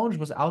 the knowledge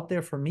was out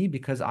there for me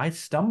because I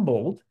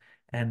stumbled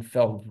and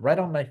fell right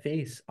on my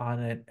face on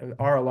an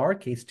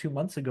RLR case 2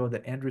 months ago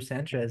that Andrew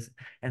Sanchez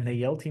and the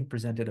Yale team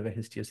presented of a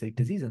histiocytic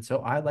disease. And so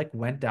I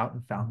went out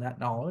and found that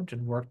knowledge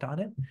and worked on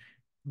it.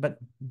 But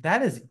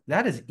that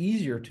is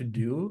easier to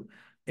do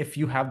if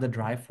you have the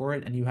drive for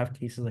it and you have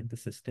cases like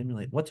this that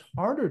stimulate. What's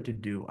harder to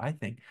do, I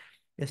think,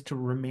 is to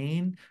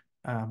remain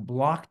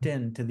locked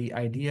into the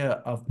idea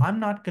of I'm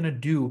not going to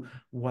do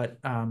what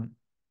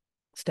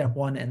step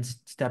one and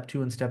step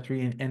two and step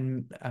three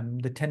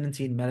and the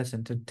tendency in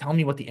medicine to tell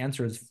me what the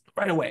answer is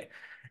right away.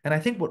 And I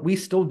think what we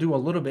still do a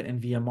little bit in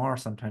VMR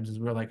sometimes is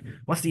we're like,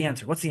 what's the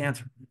answer? What's the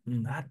answer?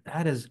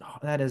 That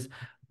is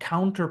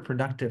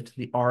counterproductive to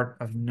the art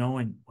of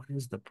knowing what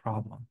is the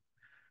problem.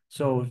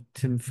 So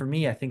for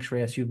me, I think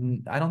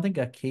Shreyas, I don't think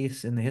a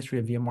case in the history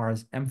of VMR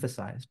has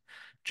emphasized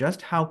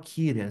just how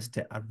key it is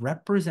to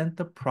represent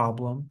the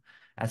problem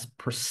as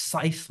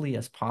precisely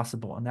as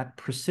possible. And that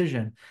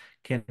precision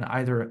can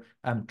either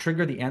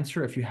trigger the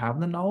answer if you have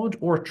the knowledge,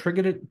 or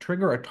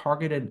trigger a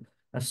targeted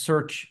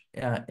search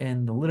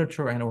in the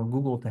literature and or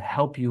Google to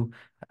help you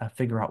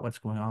figure out what's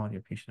going on with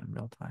your patient in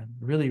real time.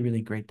 Really,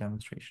 really great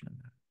demonstration of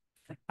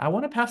that. I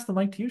want to pass the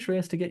mic to you,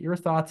 Shreyas, to get your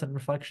thoughts and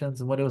reflections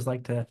and what it was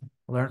like to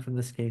learn from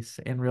this case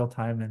in real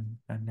time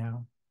and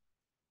now.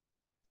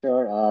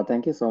 Sure.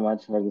 Thank you so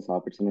much for this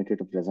opportunity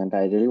to present.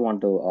 I really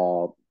want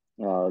to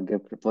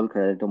give full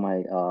credit to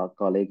my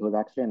colleague who's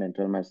actually an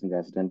internal medicine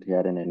resident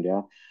here in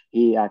India.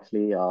 He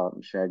actually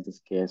shared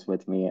this case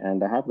with me,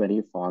 and I have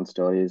very fond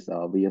stories.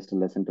 We used to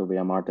listen to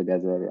VMR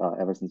together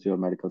ever since we were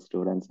medical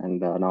students,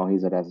 and now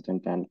he's a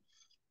resident, and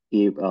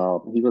he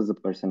was the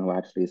person who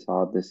actually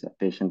saw this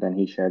patient, and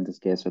he shared this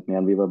case with me,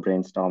 and we were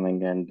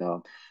brainstorming, and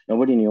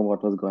nobody knew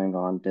what was going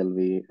on till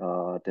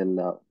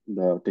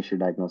the tissue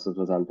diagnosis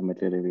was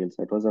ultimately revealed.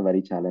 So it was a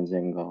very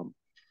challenging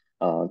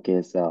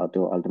case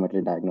to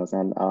ultimately diagnose.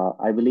 And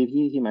I believe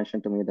he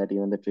mentioned to me that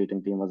even the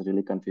treating team was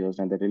really confused,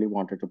 and they really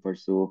wanted to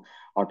pursue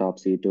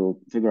autopsy to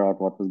figure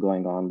out what was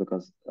going on,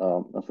 because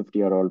a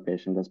 50-year-old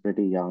patient is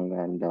pretty young,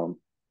 and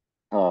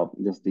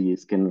just the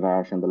skin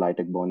rash and the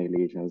lytic bony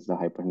lesions, the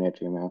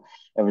hypernatremia,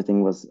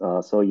 everything was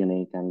so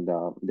unique, and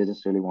they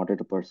just really wanted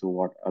to pursue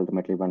what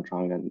ultimately went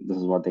wrong, and this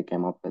is what they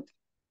came up with.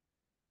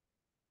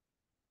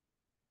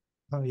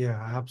 Oh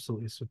yeah,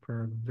 absolutely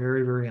superb.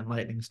 Very, very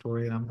enlightening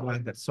story, and I'm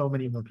glad that so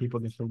many more people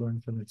get to learn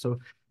from it. So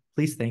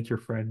please thank your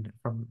friend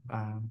from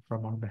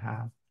our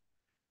behalf.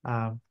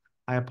 Um,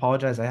 I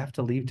apologize. I have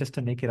to leave just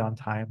to make it on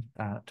time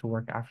to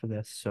work after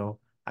this. So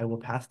I will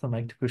pass the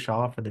mic to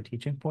Kushala for the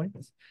teaching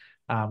points.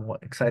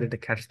 Excited to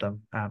catch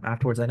them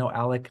afterwards. I know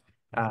Alec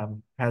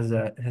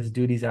has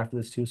duties after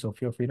this too, so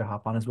feel free to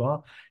hop on as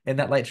well. In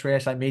that light,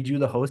 Shreyash, I made you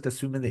the host,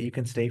 assuming that you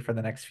can stay for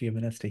the next few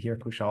minutes to hear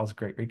Kushala's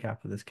great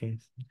recap of this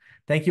case.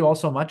 Thank you all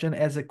so much. And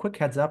as a quick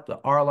heads up, the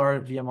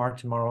RLR VMR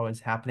tomorrow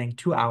is happening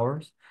 2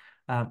 hours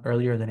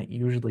earlier than it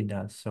usually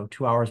does. So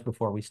 2 hours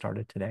before we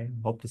started today.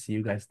 Hope to see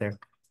you guys there.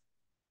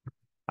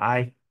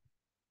 Bye.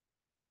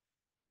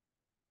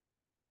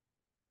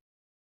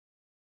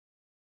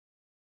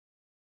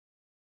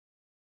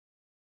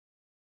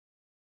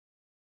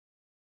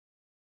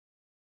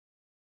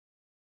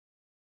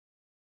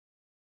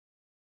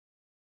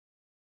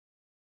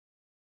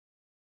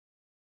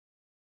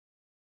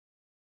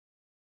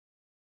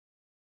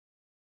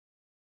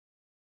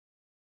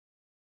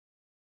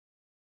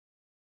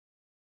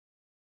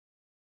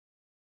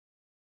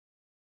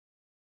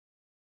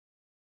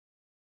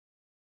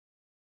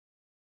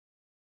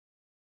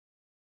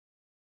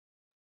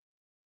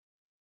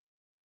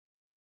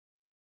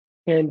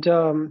 And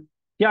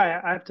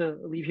yeah, I have to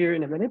leave here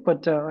in a minute,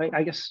 but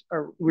I guess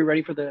are we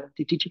ready for the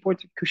teaching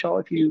points,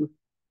 Kushal? If you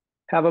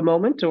have a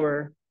moment,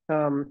 or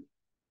I'm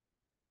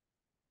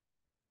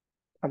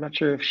not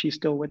sure if she's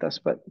still with us,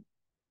 but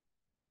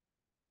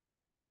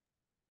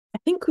I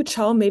think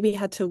Kuchal maybe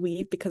had to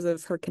leave because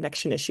of her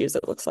connection issues,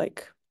 it looks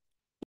like.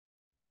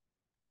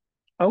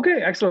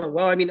 okay, excellent.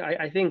 Well, I mean,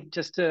 I think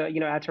just to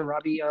add to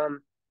Rabih,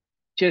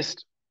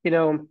 just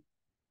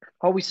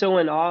always so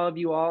in awe of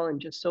you all, and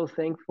just so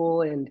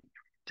thankful, and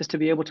just to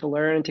be able to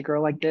learn and to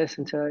grow like this,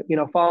 and to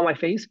fall on my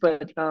face.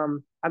 But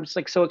I'm just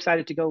like so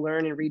excited to go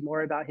learn and read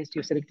more about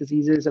histiocytic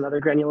diseases and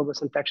other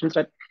granulomatous infections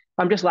that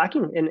I'm just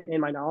lacking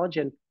in my knowledge,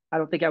 and I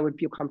don't think I would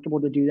feel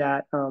comfortable to do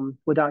that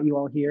without you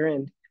all here.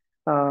 And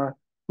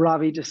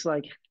Ravi just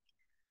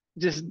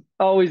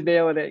always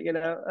nailing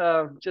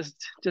it,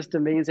 just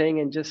amazing,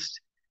 and just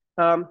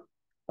um,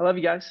 I love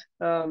you guys,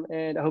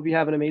 and I hope you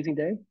have an amazing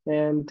day.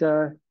 And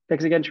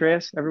thanks again,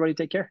 Shreyas. Everybody,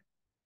 take care.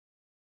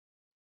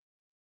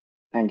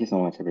 Thank you so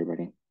much,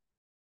 everybody.